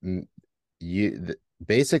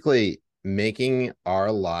 basically making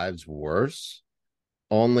our lives worse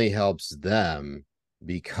only helps them,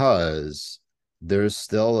 because there's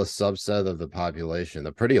still a subset of the population,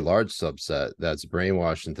 a pretty large subset, that's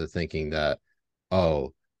brainwashed into thinking that,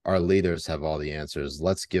 oh, our leaders have all the answers.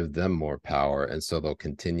 Let's give them more power. And so they'll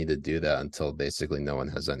continue to do that until basically no one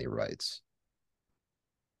has any rights.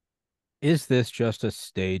 Is this just a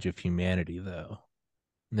stage of humanity, though?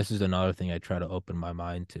 And this is another thing I try to open my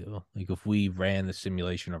mind to. Like, if we ran the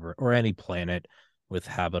simulation of or any planet with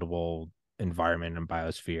habitable environment and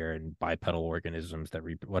biosphere and bipedal organisms that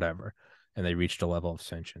whatever, and they reached a level of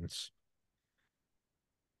sentience.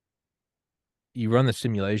 You run the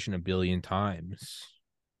simulation a billion times,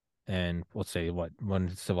 and we'll say when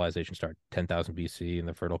did civilization start? 10,000 BC in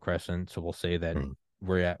the Fertile Crescent. So we'll say that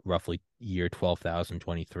we're at roughly year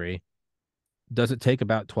 12,023. Does it take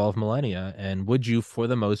about 12 millennia? And would you, for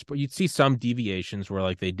the most part, you'd see some deviations where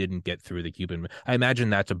like they didn't get through the Cuban. I imagine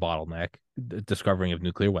that's a bottleneck, the discovering of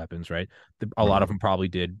nuclear weapons, right? A lot of them probably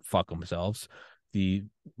did fuck themselves. The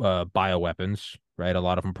bioweapons, right? A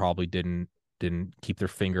lot of them probably didn't keep their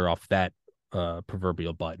finger off that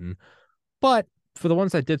proverbial button. But for the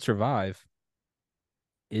ones that did survive,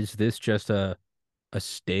 is this just a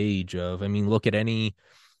stage of, I mean, look at any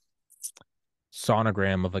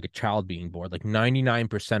sonogram of like a child being born, like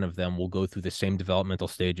 99% of them will go through the same developmental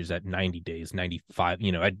stages at 90 days, 95,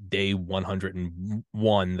 at day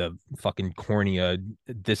 101, the fucking cornea,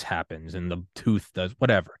 this happens and the tooth does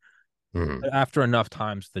whatever. After enough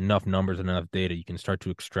times, enough numbers and enough data, you can start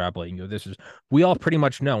to extrapolate and go, we all pretty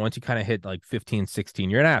much know once you kind of hit like 15, 16,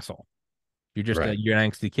 you're an asshole. You're just you're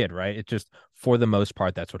an angsty kid, right? It just, for the most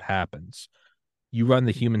part, that's what happens. You run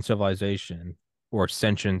the human civilization or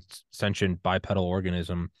sentient bipedal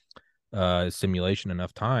organism simulation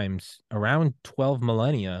enough times, around 12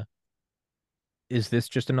 millennia, is this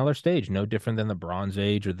just another stage? No different than the Bronze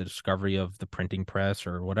Age or the discovery of the printing press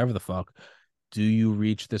or whatever the fuck. Do you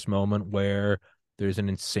reach this moment where there's an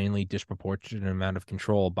insanely disproportionate amount of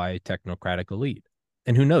control by a technocratic elite?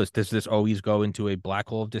 And who knows, does this always go into a black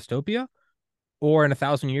hole of dystopia? Or in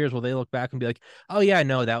 1,000 years, will they look back and be like, oh, yeah,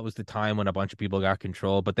 no, that was the time when a bunch of people got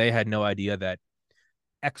control, but they had no idea that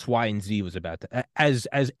X, Y, and Z was about to, as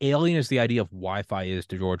alien as the idea of Wi-Fi is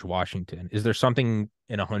to George Washington, is there something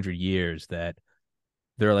in 100 years that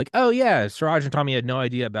they're like, oh, yeah, Siraj and Tommy had no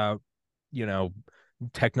idea about,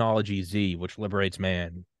 technology Z, which liberates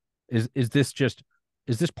man. Is this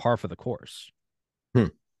par for the course?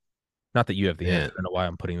 Not that you have the answer. I don't know why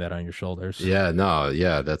I'm putting that on your shoulders. Yeah, no,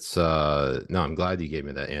 yeah, that's no, I'm glad you gave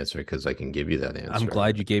me that answer because I can give you that answer. I'm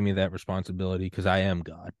glad you gave me that responsibility because I am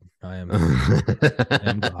God. I am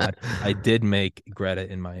God. I did make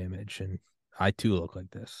Greta in my image, and I too look like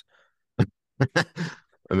this.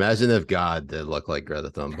 Imagine if God did look like Greta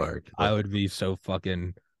Thunberg. I would be so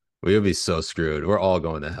fucking. We would be so screwed. We're all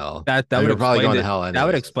going to hell. We're probably going to hell anyway. That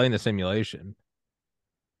would explain the simulation.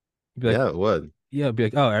 Like, yeah, it would. Yeah, it'd be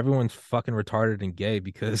like, oh, everyone's fucking retarded and gay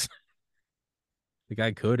because the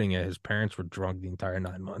guy coding it, his parents were drunk the entire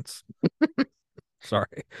 9 months.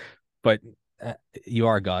 Sorry, but you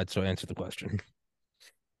are God, so answer the question.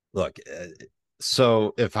 Look,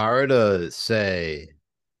 so if I were to say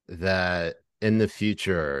that in the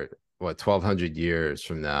future, 1,200 years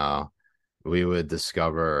from now, we would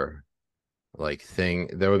discover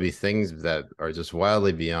there would be things that are just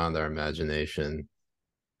wildly beyond our imagination.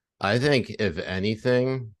 I think if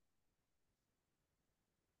anything,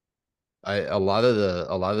 a lot of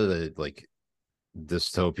the like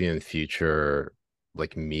dystopian future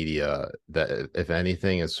like media that if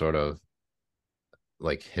anything is sort of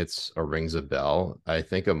like hits or rings a bell, I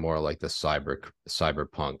think of more like the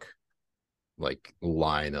cyberpunk like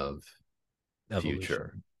line of Evolution.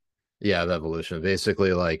 Future. Yeah, the evolution.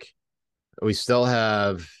 Basically, like we still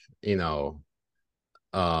have,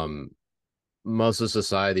 most of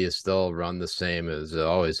society is still run the same as it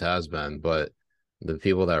always has been, but the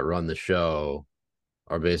people that run the show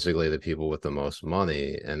are basically the people with the most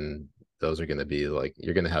money, and those are going to be like,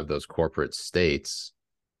 you're going to have those corporate states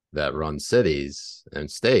that run cities and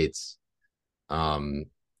states, and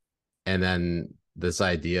then this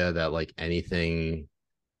idea that like anything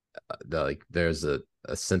that like there's a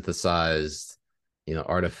synthesized,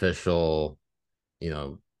 artificial,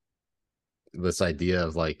 this idea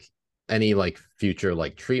of like any like future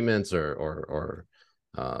like treatments or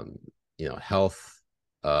health,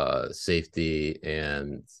 safety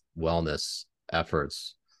and wellness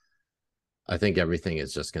efforts. I think everything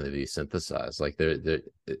is just going to be synthesized. Like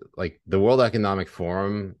like the World Economic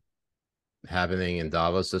Forum happening in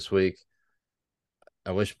Davos this week.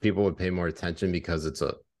 I wish people would pay more attention because it's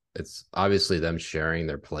obviously them sharing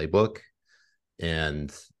their playbook.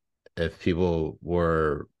 And if people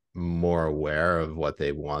were more aware of what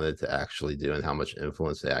they wanted to actually do and how much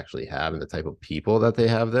influence they actually have and the type of people that they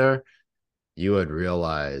have there, you would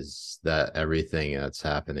realize that everything that's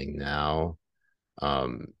happening now, I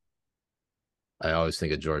always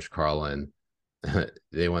think of George Carlin.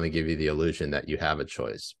 They want to give you the illusion that you have a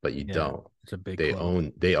choice, but you don't. It's a big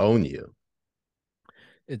club. They own you.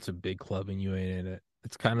 It's a big club and you ain't in it.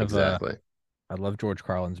 It's kind of exactly. I love George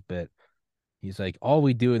Carlin's bit. He's like, all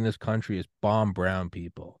we do in this country is bomb brown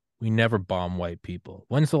people. We never bomb white people.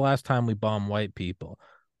 When's the last time we bombed white people?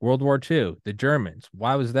 World War II, the Germans.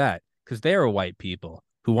 Why was that? Because they were white people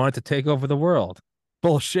who wanted to take over the world.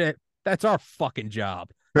 Bullshit. That's our fucking job.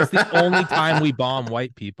 That's the only time we bomb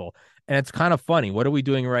white people. And it's kind of funny. What are we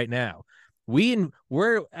doing right now?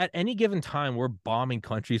 We're at any given time we're bombing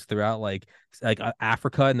countries throughout like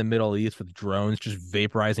Africa and the Middle East with drones just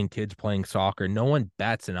vaporizing kids playing soccer. No one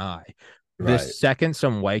bats an eye. The Right. second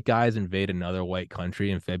some white guys invade another white country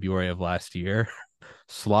in February of last year,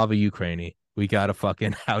 Slava Ukraini, we gotta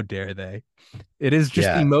fucking how dare they? It is just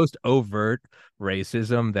the Yeah. most overt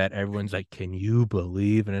racism that everyone's like, can you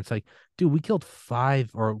believe? And it's like, dude, we killed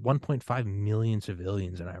 1.5 million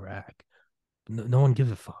civilians in Iraq. No one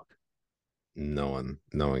gives a fuck. No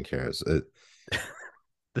one cares.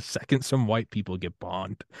 The second some white people get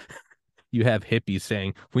bombed, you have hippies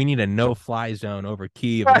saying we need a no-fly zone over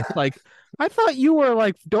Kyiv. And it's like, I thought you were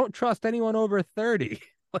like, don't trust anyone over 30.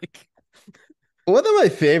 Like, One of my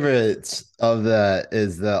favorites of that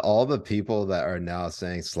is that all the people that are now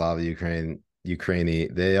saying Slava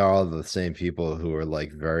Ukraini, they are all the same people who were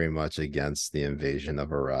like very much against the invasion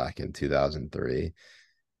of Iraq in 2003.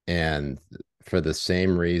 And for the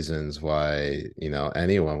same reasons why,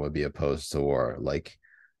 anyone would be opposed to war. Like,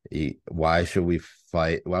 why should we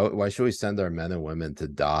fight? Why should we send our men and women to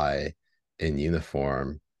die in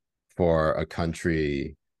uniform for a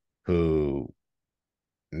country who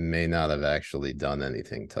may not have actually done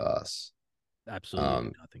anything to us?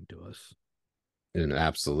 absolutely nothing to us. And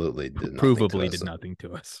absolutely did nothing to Provably us. did nothing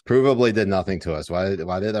to us. Provably did nothing to us. Why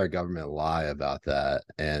did our government lie about that?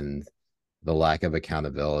 And the lack of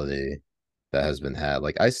accountability that has been had.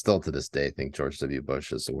 Like, I still to this day think George W.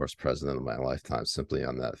 Bush is the worst president of my lifetime, simply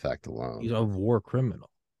on that fact alone. He's a war criminal.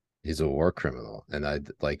 He's a war criminal. And I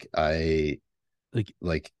Like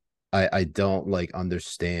don't like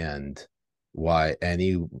understand why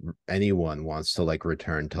anyone wants to like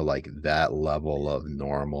return to like that level of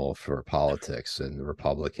normal for politics in the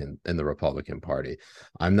Republican Party.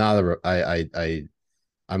 I'm not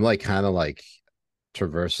I'm like kind of like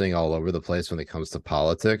traversing all over the place when it comes to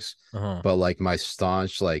politics, but like my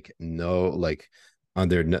staunch like no like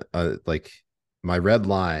like my red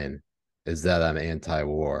line is that I'm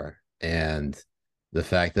anti-war. And the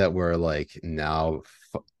fact that we're like now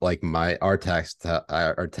like our tax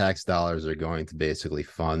dollars are going to basically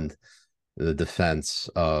fund the defense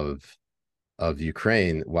of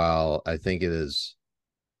Ukraine, while I think it is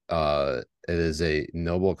a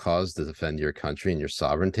noble cause to defend your country and your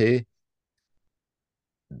sovereignty,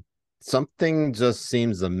 something just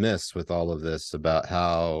seems amiss with all of this about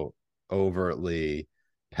how overtly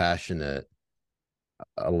passionate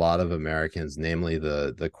a lot of Americans, namely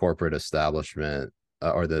the corporate establishment,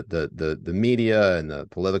 or the media and the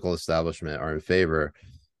political establishment, are in favor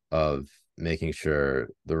of making sure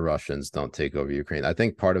the Russians don't take over Ukraine. I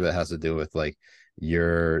think part of it has to do with like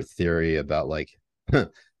your theory about like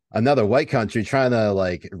another white country trying to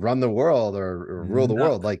like run the world or rule the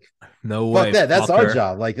world. Like, no fuck way, that. That's fucker. our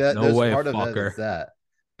job. Like that. No There's way, part of it fucker. is that,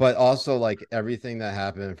 but also like everything that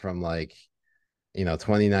happened from like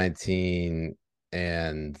 2019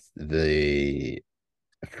 and the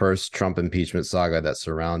first Trump impeachment saga that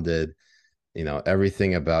surrounded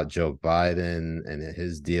everything about Joe Biden and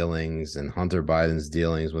his dealings and Hunter Biden's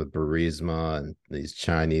dealings with Burisma and these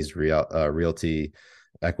Chinese realty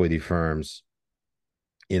equity firms.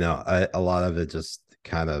 A lot of it just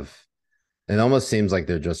kind of, it almost seems like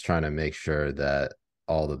they're just trying to make sure that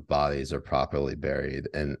all the bodies are properly buried,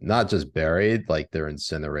 and not just buried, like they're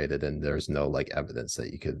incinerated and there's no like evidence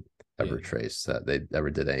that you could ever trace that they ever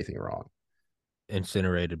did anything wrong.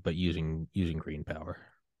 Incinerated, but using green power.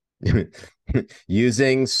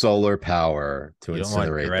 Using solar power to You don't want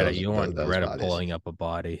incinerate Greta. those, You don't want those Greta bodies. pulling up a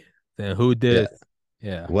body. Then who did?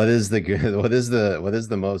 Yeah. What is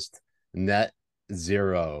the most net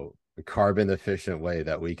zero carbon efficient way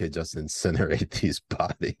that we could just incinerate these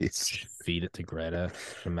bodies? Feed it to Greta.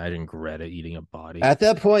 Imagine Greta eating a body. At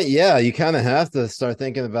that point, yeah, you kind of have to start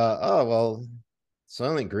thinking about, oh well,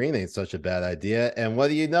 Soylent Green ain't such a bad idea. And what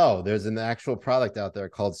do you know? There's an actual product out there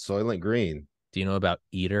called Soylent Green. Do you know about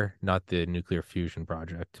ITER? Not the nuclear fusion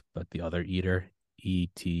project, but the other ITER,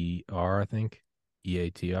 ETR, I think,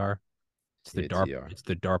 EATR. It's the DARPA. It's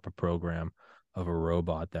the DARPA program of a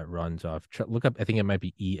robot that runs off. Look up. I think it might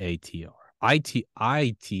be EATR.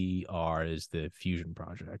 ITR is the fusion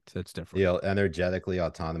project. That's different. Yeah, energetically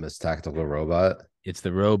autonomous tactical robot. It's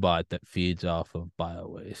the robot that feeds off of bio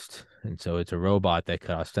waste, and so it's a robot that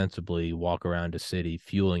could ostensibly walk around a city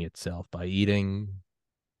fueling itself by eating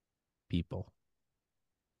people.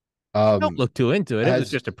 Don't Um, look too into it. It was has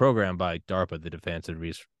just a program by DARPA,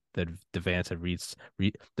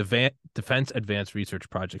 Defense Advanced Research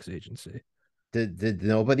Projects Agency. did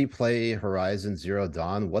nobody play Horizon Zero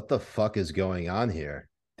Dawn? What the fuck is going on here?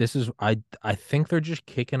 This is I think they're just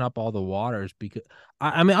kicking up all the waters because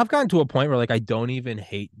I mean I've gotten to a point where like I don't even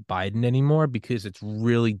hate Biden anymore because it's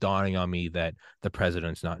really dawning on me that the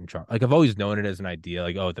president's not in charge. Like I've always known it as an idea,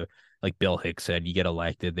 like oh the like Bill Hicks said, you get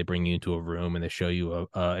elected, they bring you into a room and they show you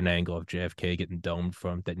an angle of JFK getting domed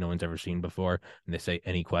from that no one's ever seen before, and they say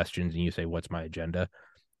any questions and you say what's my agenda.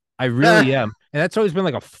 I really am, and that's always been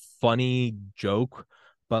like a funny joke,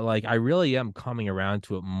 but like I really am coming around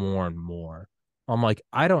to it more and more. I'm like,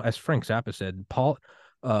 I don't, as Frank Zappa said,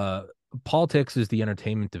 uh, politics is the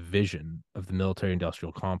entertainment division of the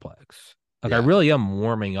military-industrial complex. Like, I Yeah, really am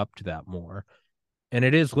warming up to that more, and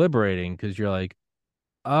it is liberating because you're like,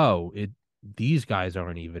 oh, these guys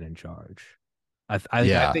aren't even in charge. I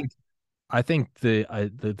yeah, think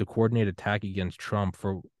the coordinated attack against Trump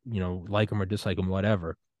for like him or dislike him,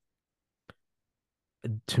 whatever,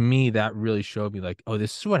 to me that really showed me like, oh,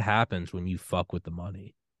 this is what happens when you fuck with the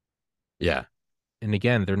money. yeah. And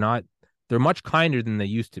again, they're much kinder than they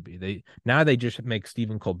used to be. They just make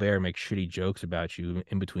Stephen Colbert make shitty jokes about you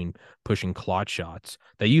in between pushing clot shots.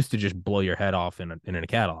 They used to just blow your head off in a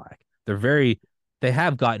Cadillac. They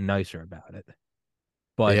have gotten nicer about it.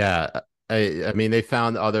 But Yeah, I mean, they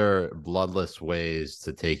found other bloodless ways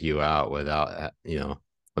to take you out without,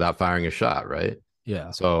 without firing a shot, right?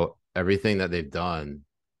 yeah, So everything that they've done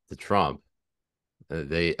to Trump,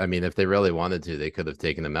 I mean, if they really wanted to, they could have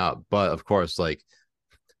taken him out. But of course, like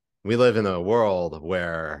we live in a world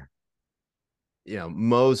where,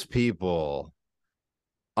 most people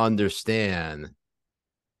understand,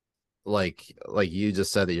 like you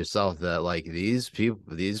just said it yourself, that like these people,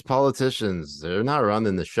 these politicians, they're not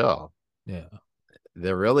running the show. yeah.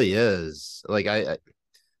 There really is like they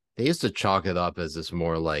used to chalk it up as this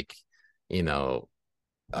more like you know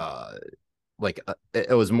uh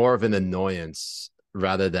it was more of an annoyance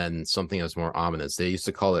rather than something that's more ominous. They used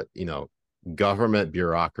to call it government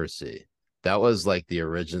bureaucracy. That was like the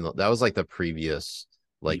original, that was like the previous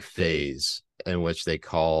like Deep state. phase in which they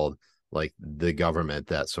called like the government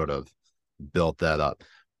that sort of built that up.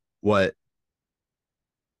 What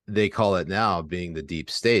they call it now being the deep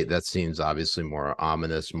state, that seems obviously more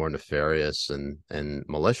ominous, more nefarious, and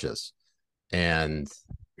malicious. And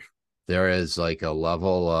there is like a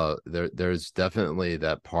level of there's definitely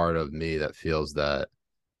that part of me that feels that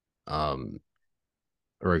um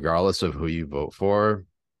regardless of who you vote for,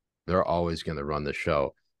 they're always going to run the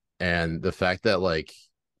show. And the fact that like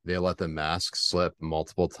they let the mask slip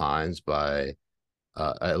multiple times by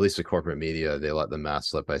at least the corporate media, they let the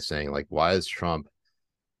mask slip by saying like, why is Trump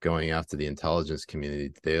going after the intelligence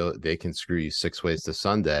community? They can screw you 6 ways to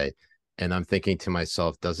Sunday. And I'm thinking to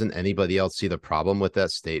myself, doesn't anybody else see the problem with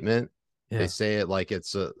that statement? They Yeah. say it like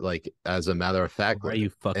it's like as a matter of fact, Why are you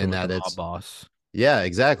fucking and with the that mob it's boss? yeah,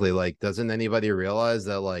 exactly. Like, doesn't anybody realize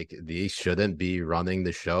that like these shouldn't be running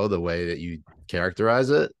the show the way that you characterize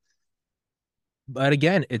it? But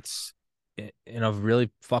again, it's in a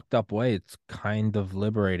really fucked up way. It's kind of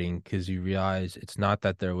liberating because you realize it's not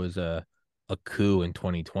that there was a coup in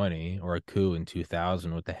 2020 or a coup in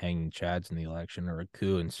 2000 with the hanging chads in the election or a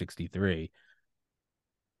coup in 63.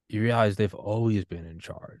 You realize they've always been in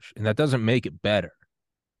charge, and that doesn't make it better.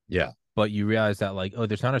 Yeah. But you realize that like, oh,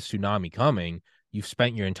 there's not a tsunami coming. You've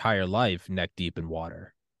spent your entire life neck deep in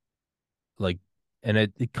water. Like, and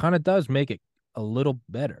it kind of does make it a little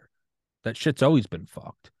better. That shit's always been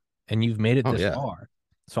fucked, and you've made it Oh this yeah. far.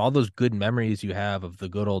 So all those good memories you have of the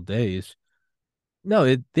good old days.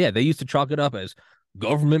 No, yeah, they used to chalk it up as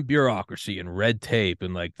government bureaucracy and red tape,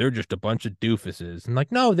 and like they're just a bunch of doofuses. And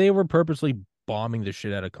like, no, they were purposely bombing the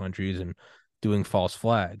shit out of countries and doing false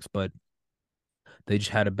flags, but they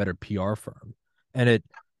just had a better PR firm. And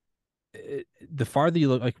the farther you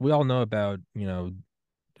look, like we all know about,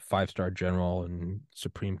 five-star general and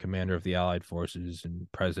supreme commander of the Allied forces and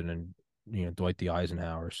president, Dwight D.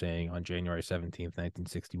 Eisenhower saying on January 17th,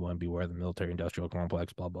 1961, beware the military industrial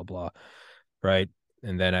complex, blah, blah, blah. Right.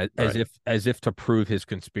 And then Right. as if to prove his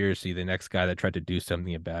conspiracy, the next guy that tried to do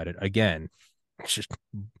something about it again, just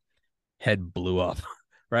head blew up.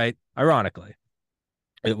 Right. Ironically,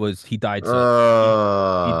 it was he died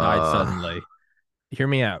Uh suddenly. Hear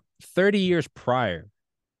me out. 30 years prior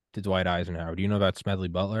to Dwight Eisenhower, do you know about Smedley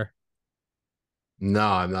Butler? no,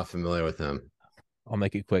 I'm not familiar with him. I'll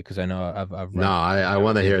make it quick because I know I've No, read I about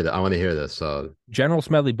want to it. hear that. I want to hear this. So General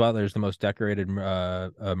Smedley Butler is the most decorated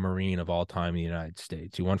Marine of all time in the United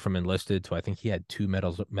States. He went from enlisted to I think he had two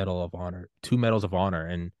medals of honor,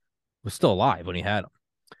 and was still alive when he had them.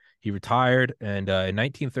 He retired, and in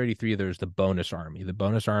 1933, there was the Bonus Army. The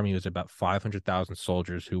Bonus Army was about 500,000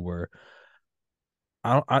 soldiers who were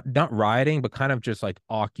not rioting, but kind of just like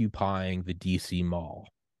occupying the DC Mall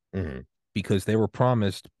because they were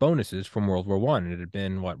promised bonuses from World War One. It had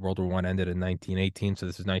been World War One ended in 1918, so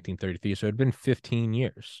this is 1933. So it had been 15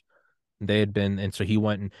 years. They had been, and so he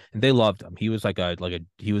went and they loved him. He was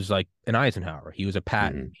he was like an Eisenhower. He was a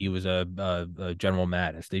Patton. He was a General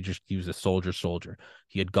Mattis. He was a soldier.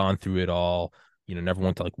 He had gone through it all. Never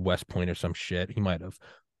went to like West Point or some shit. He might have,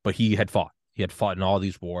 but he had fought. He had fought in all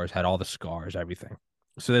these wars, had all the scars, everything.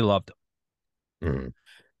 So they loved him.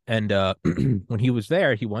 And when he was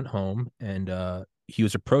there, he went home and he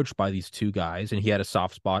was approached by these two guys, and he had a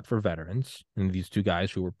soft spot for veterans, and these two guys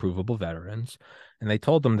who were provable veterans, and they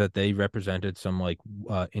told him that they represented some like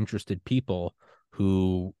interested people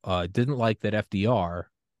who didn't like that FDR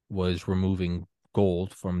was removing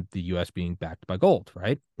gold from the U.S. being backed by gold,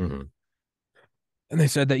 right? And they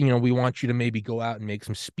said that, we want you to maybe go out and make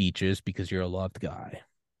some speeches because you're a loved guy.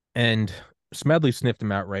 And Smedley sniffed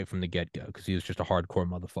him out right from the get-go because he was just a hardcore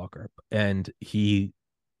motherfucker. And he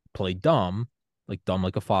played dumb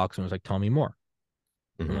like a fox, and was like, tell me more.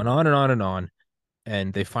 And went on and on and on.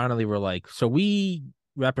 And they finally were like, so we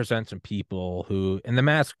represent some people who, and the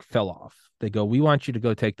mask fell off. They go, we want you to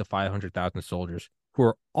go take the 500,000 soldiers who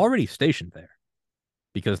are already stationed there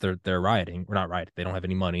because they're rioting. We're not rioting. They don't have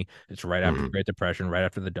any money. It's right after the Great Depression, right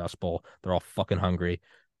after the Dust Bowl. They're all fucking hungry.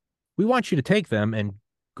 We want you to take them and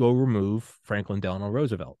go remove Franklin Delano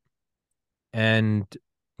Roosevelt. And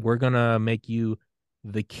we're going to make you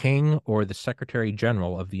the king or the secretary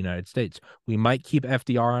general of the United States. We might keep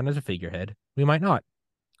FDR on as a figurehead. We might not.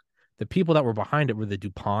 The people that were behind it were the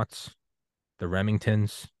DuPonts, the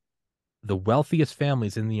Remingtons, the wealthiest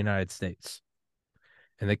families in the United States.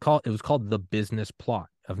 And it was called the Business Plot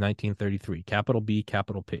of 1933, capital B,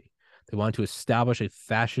 capital P. They wanted to establish a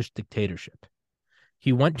fascist dictatorship.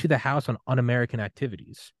 He went to the House on Un-American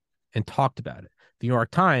activities and talked about it. The New York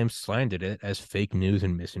Times slandered it as fake news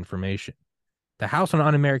and misinformation. The House on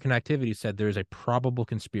Un-American Activities said there is a probable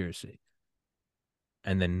conspiracy.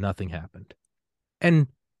 And then nothing happened. And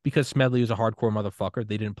because Smedley was a hardcore motherfucker,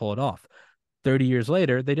 they didn't pull it off. 30 years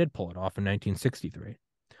later, they did pull it off in 1963.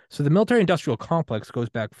 So the military-industrial complex goes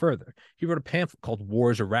back further. He wrote a pamphlet called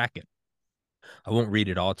War's a Racket. I won't read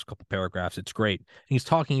it all. It's a couple paragraphs. It's great. And he's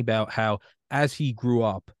talking about how as he grew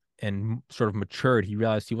up and sort of matured, he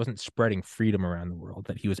realized he wasn't spreading freedom around the world,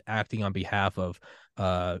 that he was acting on behalf of,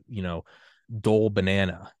 Dole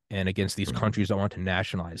Banana and against these countries that want to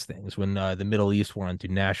nationalize things. When the Middle East wanted to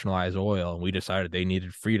nationalize oil, and we decided they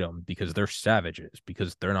needed freedom because they're savages,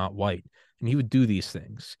 because they're not white. And he would do these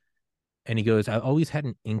things. And he goes, I always had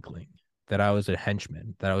an inkling that I was a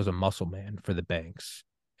henchman, that I was a muscle man for the banks,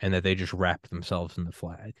 and that they just wrapped themselves in the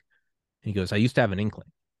flag. And he goes, I used to have an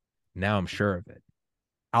inkling. Now I'm sure of it.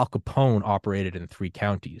 Al Capone operated in 3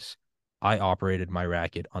 counties. I operated my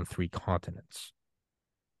racket on 3 continents.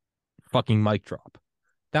 Fucking mic drop.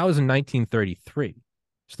 That was in 1933.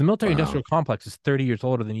 So the military-industrial complex is 30 years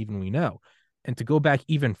older than even we know. And to go back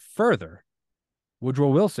even further, Woodrow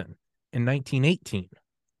Wilson in 1918.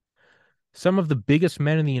 Some of the biggest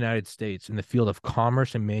men in the United States in the field of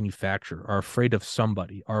commerce and manufacture are afraid of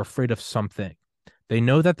somebody, are afraid of something. They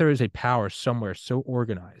know that there is a power somewhere so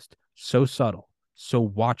organized, so subtle, so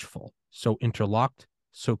watchful, so interlocked,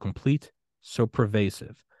 so complete, so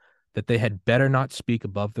pervasive, that they had better not speak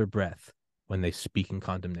above their breath when they speak in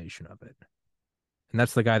condemnation of it. And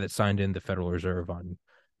that's the guy that signed in the Federal Reserve on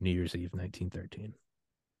New Year's Eve, 1913.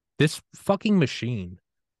 This fucking machine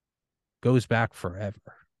goes back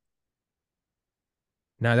forever.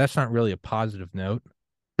 Now, that's not really a positive note.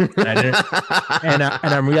 And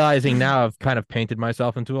I'm realizing now I've kind of painted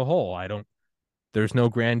myself into a hole. There's no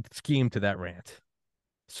grand scheme to that rant.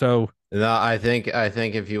 So no, I think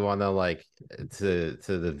if you want to like to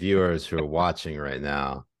the viewers who are watching right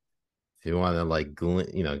now, if you want to like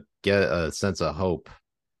get a sense of hope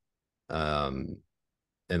in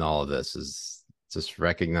all of this, is just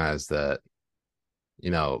recognize that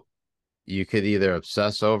you could either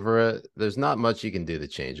obsess over it. There's not much you can do to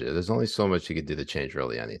change it. There's only so much you can do to change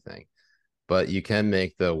really anything, but you can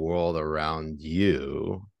make the world around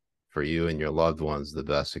you, for you and your loved ones, the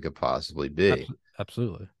best it could possibly be.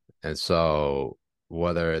 Absolutely. And so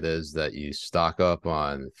whether it is that you stock up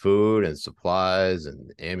on food and supplies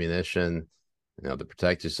and ammunition, to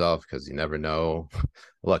protect yourself, because you never know.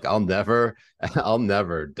 Look, I'll never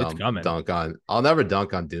dunk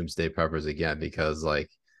on doomsday preppers again, because like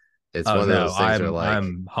it's one of those things where like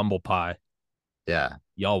I'm humble pie. Yeah.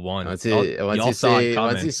 Y'all won. Once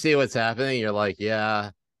you see what's happening, you're like,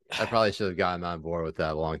 yeah, I probably should have gotten on board with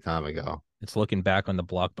that a long time ago. It's looking back on the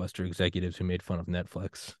Blockbuster executives who made fun of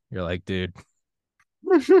Netflix. You're like, dude,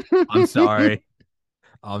 I'm sorry.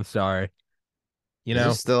 I'm sorry. You Is there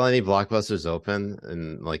know, still any blockbusters open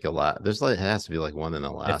in like a lot? There's like it has to be like one in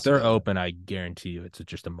if they're Alaska. open, I guarantee you it's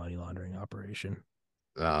just a money laundering operation.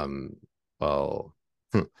 Um, well,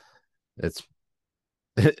 it's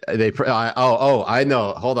I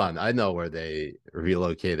know. Hold on, I know where they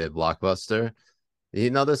relocated Blockbuster.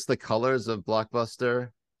 You notice the colors of Blockbuster?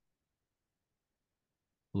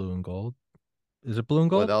 Blue and gold. Is it blue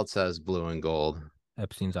and What gold? else has blue and gold?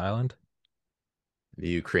 Epstein's Island. The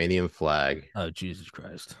Ukrainian flag. Oh, Jesus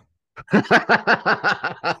Christ.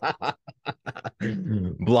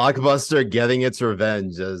 Blockbuster getting its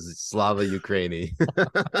revenge as Slava Ukraini.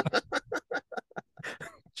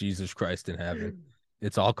 Jesus Christ in heaven.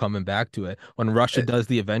 It's all coming back to it. When Russia does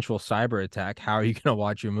the eventual cyber attack, how are you going to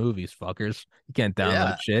watch your movies, fuckers? You can't download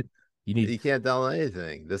Yeah, shit. You need. you can't download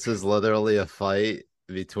anything. This is literally a fight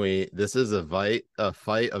between. This is a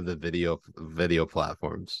fight of the video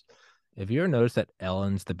platforms. Have you ever noticed that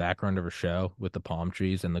Ellen's the background of her show with the palm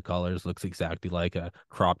trees and the colors looks exactly like a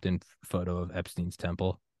cropped in photo of Epstein's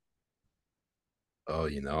temple? Oh,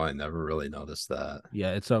 I never really noticed that.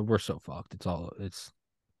 Yeah, we're so fucked. It's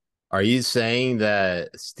Are you saying that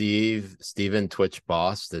Steven Twitch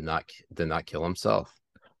boss did not kill himself?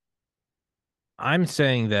 I'm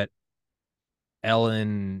saying that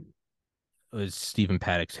Ellen was Stephen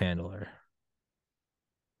Paddock's handler.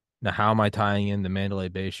 Now, how am I tying in the Mandalay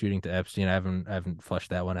Bay shooting to Epstein? I haven't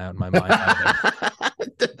fleshed that one out in my mind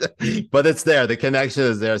either. But it's there. The connection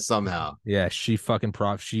is there somehow. Yeah, she fucking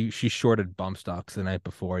she shorted bump stocks the night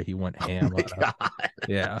before. He went ham My on her. God.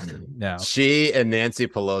 Yeah, no, She and Nancy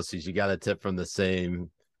Pelosi, she got a tip from the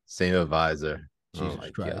same advisor. Oh Jesus my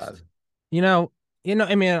Christ. God. You know,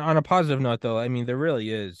 I mean, on a positive note, though, I mean, there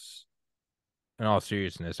really is, in all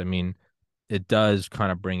seriousness, I mean, it does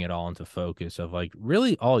kind of bring it all into focus of like,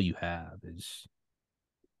 really all you have is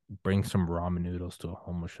bring some ramen noodles to a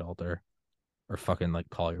homeless shelter or fucking like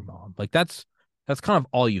call your mom. Like that's kind of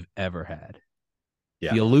all you've ever had. The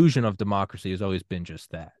Yeah. illusion of democracy has always been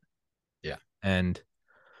just that. Yeah. And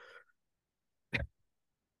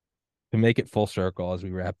to make it full circle as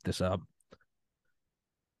we wrap this up,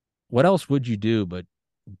 what else would you do but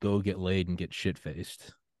go get laid and get shit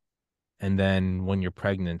faced? And then when you're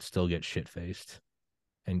pregnant, still get shit faced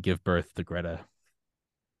and give birth to Greta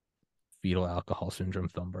fetal alcohol syndrome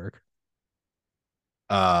Thunberg.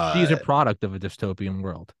 She's a Uh product of a dystopian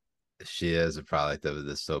world. she is a product of a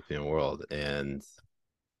dystopian world. And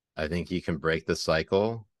I think you can break the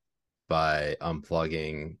cycle by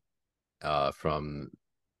unplugging from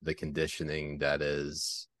the conditioning that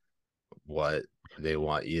is what they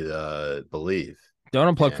want you to believe.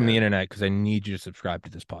 Don't unplug from the And internet because I need you to subscribe to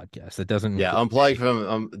this podcast. That doesn't yeah, include unplug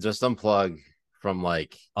from just unplug from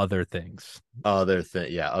like other things. other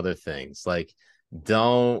things. Like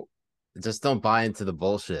don't don't buy into the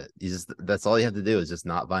bullshit. That's all you have to do is just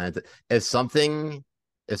not buy into if something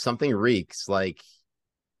reeks, like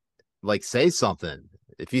say something.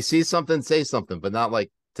 If you see something, say something, but not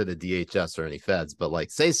like to the DHS or any feds, but like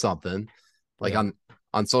say something like Yeah.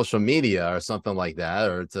 on social media or something like that,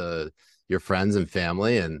 or to your friends and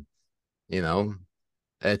family. And you know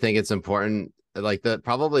I think it's important, like that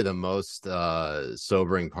probably the most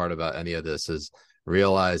sobering part about any of this is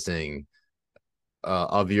realizing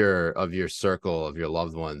of your circle of your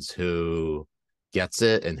loved ones who gets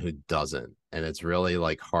it and who doesn't. And it's really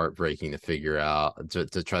like heartbreaking to figure out, to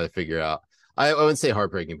try to figure out. I wouldn't say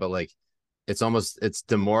heartbreaking, but like it's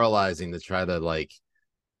demoralizing to try to like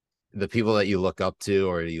the people that you look up to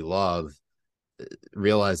or you love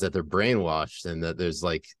realize that they're brainwashed, and that there's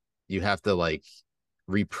like you have to like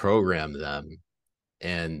reprogram them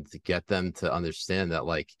and get them to understand that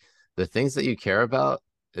like the things that you care about,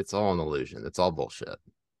 it's all an illusion, it's all bullshit.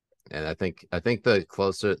 And I think the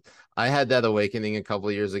closer I had that awakening a couple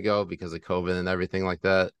of years ago because of COVID and everything like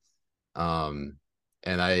that. And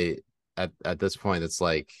I at this point it's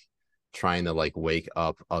like trying to like wake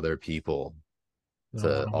up other people You don't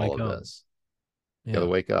to want to all wake of up. this. You gotta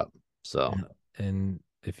Yeah. wake up. So And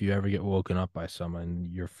if you ever get woken up by someone,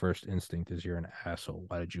 your first instinct is you're an asshole.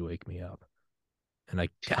 Why did you wake me up? And yeah,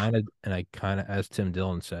 I kind of, as Tim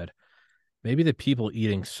Dillon said, maybe the people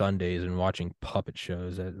eating Sundays and watching puppet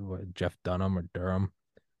shows at Jeff Dunham or Durham,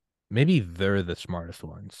 maybe they're the smartest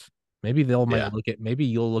ones. Maybe yeah, maybe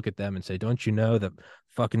you'll look at them and say, don't you know that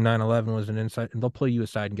fucking 9/11 was an insight? And they'll pull you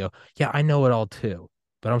aside and go, yeah, I know it all too,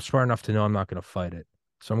 but I'm smart enough to know I'm not going to fight it.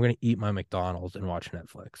 So I'm going to eat my McDonald's and watch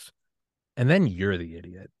Netflix. And then you're the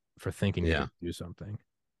idiot for thinking you yeah. could do something.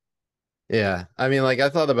 Yeah, I mean, like I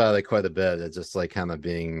thought about it quite a bit. It's just like kind of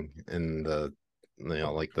being in the,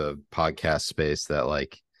 like the podcast space that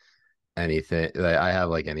like anything, like, I have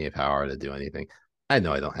like any power to do anything. I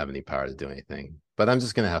know I don't have any power to do anything, but I'm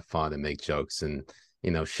just gonna have fun and make jokes and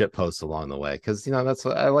shit posts along the way because that's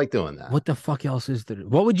what I like doing that. What the fuck else is there?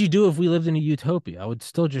 What would you do if we lived in a utopia? I would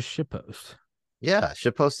still just shitpost. Yeah,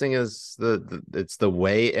 shit posting is it's the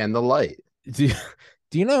way and the light. Do you,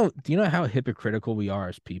 do you know how hypocritical we are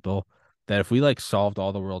as people? That if we like solved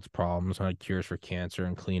all the world's problems and had cures for cancer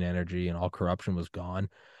and clean energy and all corruption was gone,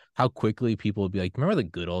 how quickly people would be like, remember the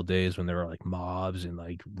good old days when there were like mobs and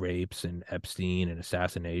like rapes and Epstein and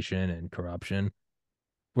assassination and corruption?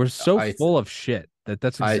 We're so I full of shit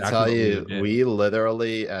that's I exactly tell what we would you, do. we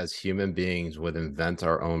literally as human beings would invent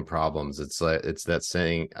our own problems. It's like it's that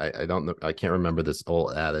saying, I don't know, I can't remember this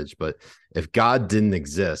old adage, but if God didn't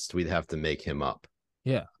exist, we'd have to make him up.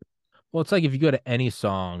 Yeah. Well, it's like if you go to any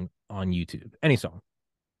song on YouTube, any song,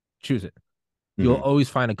 choose it. You'll Mhm. always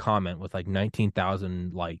find a comment with like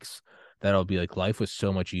 19,000 likes that'll be like life was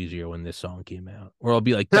so much easier when this song came out. Or it'll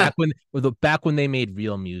be like back when they made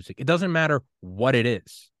real music. It doesn't matter what it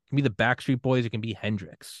is. It can be the Backstreet Boys, it can be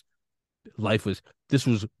Hendrix. This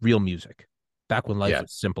was real music. Back when life Yeah,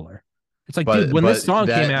 was simpler. It's like, dude, but when this but song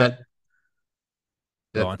came that out, that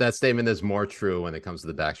go that on. that statement is more true when it comes to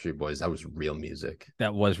the Backstreet Boys. That was real music.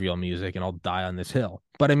 That was real music and I'll die on this hill.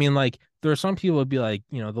 But I mean, like, there are some people would be like,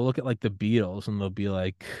 they'll look at like the Beatles and they'll be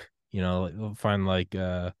like, like, they'll find like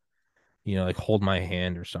like Hold My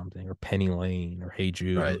Hand or something, or Penny Lane or Hey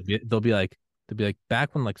Jude. Right. They'll be like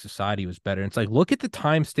back when like society was better. And it's like, look at the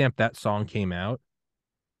timestamp that song came out.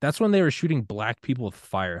 That's when they were shooting black people with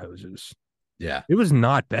fire hoses. Yeah. It was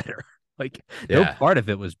not better. Like no Yeah. part of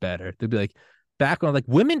it was better. They'd be like, back when like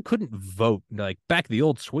women couldn't vote, like back the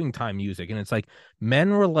old swing time music, and it's like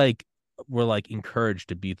men were like encouraged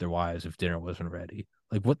to beat their wives if dinner wasn't ready.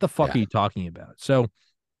 Like, what the fuck Yeah. are you talking about? So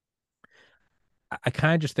I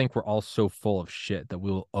kind of just think we're all so full of shit that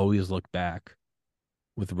we will always look back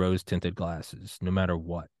with rose tinted glasses, no matter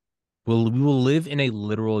what. We will live in a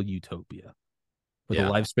literal utopia where the Yeah.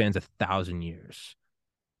 lifespan's 1,000 years.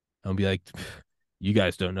 And be like, you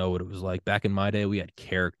guys don't know what it was like. Back in my day, we had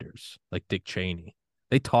characters like Dick Cheney.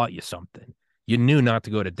 They taught you something. You knew not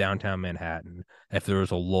to go to downtown Manhattan if there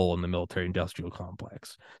was a lull in the military industrial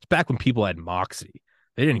complex. It's back when people had moxie.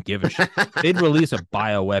 They didn't give a shit. They'd release a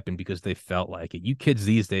bioweapon because they felt like it. You kids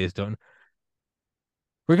these days don't.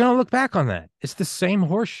 We're going to look back on that. It's the same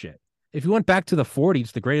horse shit. If you went back to the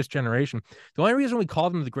 40s, the greatest generation, the only reason we call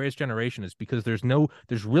them the greatest generation is because there's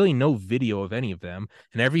really no video of any of them.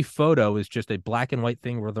 And every photo is just a black and white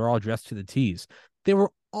thing where they're all dressed to the T's. They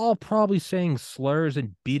were all probably saying slurs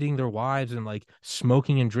and beating their wives and like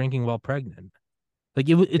smoking and drinking while pregnant. Like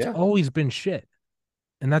it's Yeah. always been shit.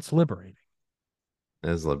 And that's liberating. It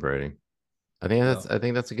is liberating. I think that's So, I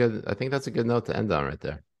think that's a good I think that's a good note to end on right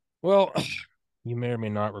there. well, you may or may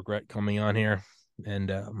not regret coming on here.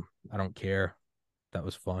 And I don't care. That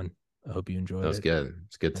was fun. I hope you That enjoyed was it. good.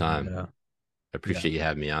 It's a good And time. I yeah, appreciate you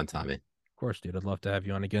having me on, Tommy. of course, dude. I'd love to have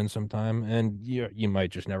you on again sometime. And you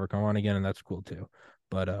might just never come on again, and that's cool too.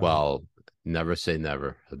 But Well, never say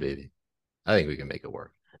never, baby. I think we can make it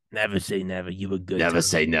work. never say never. You were good. Never Tony.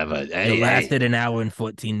 say never. You Hey, lasted an hour and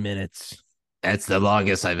 14 minutes. that's the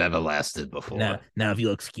longest I've ever lasted before. Now, if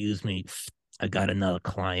you'll excuse me, I got another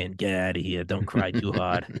client. Get out of here. Don't cry too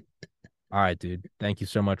hard. All right, dude. Thank you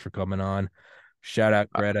so much for coming on. Shout out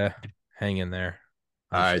Greta. Hang in there.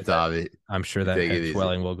 All right, Tommy. I'm sure You that take it head easy.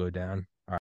 swelling will go down.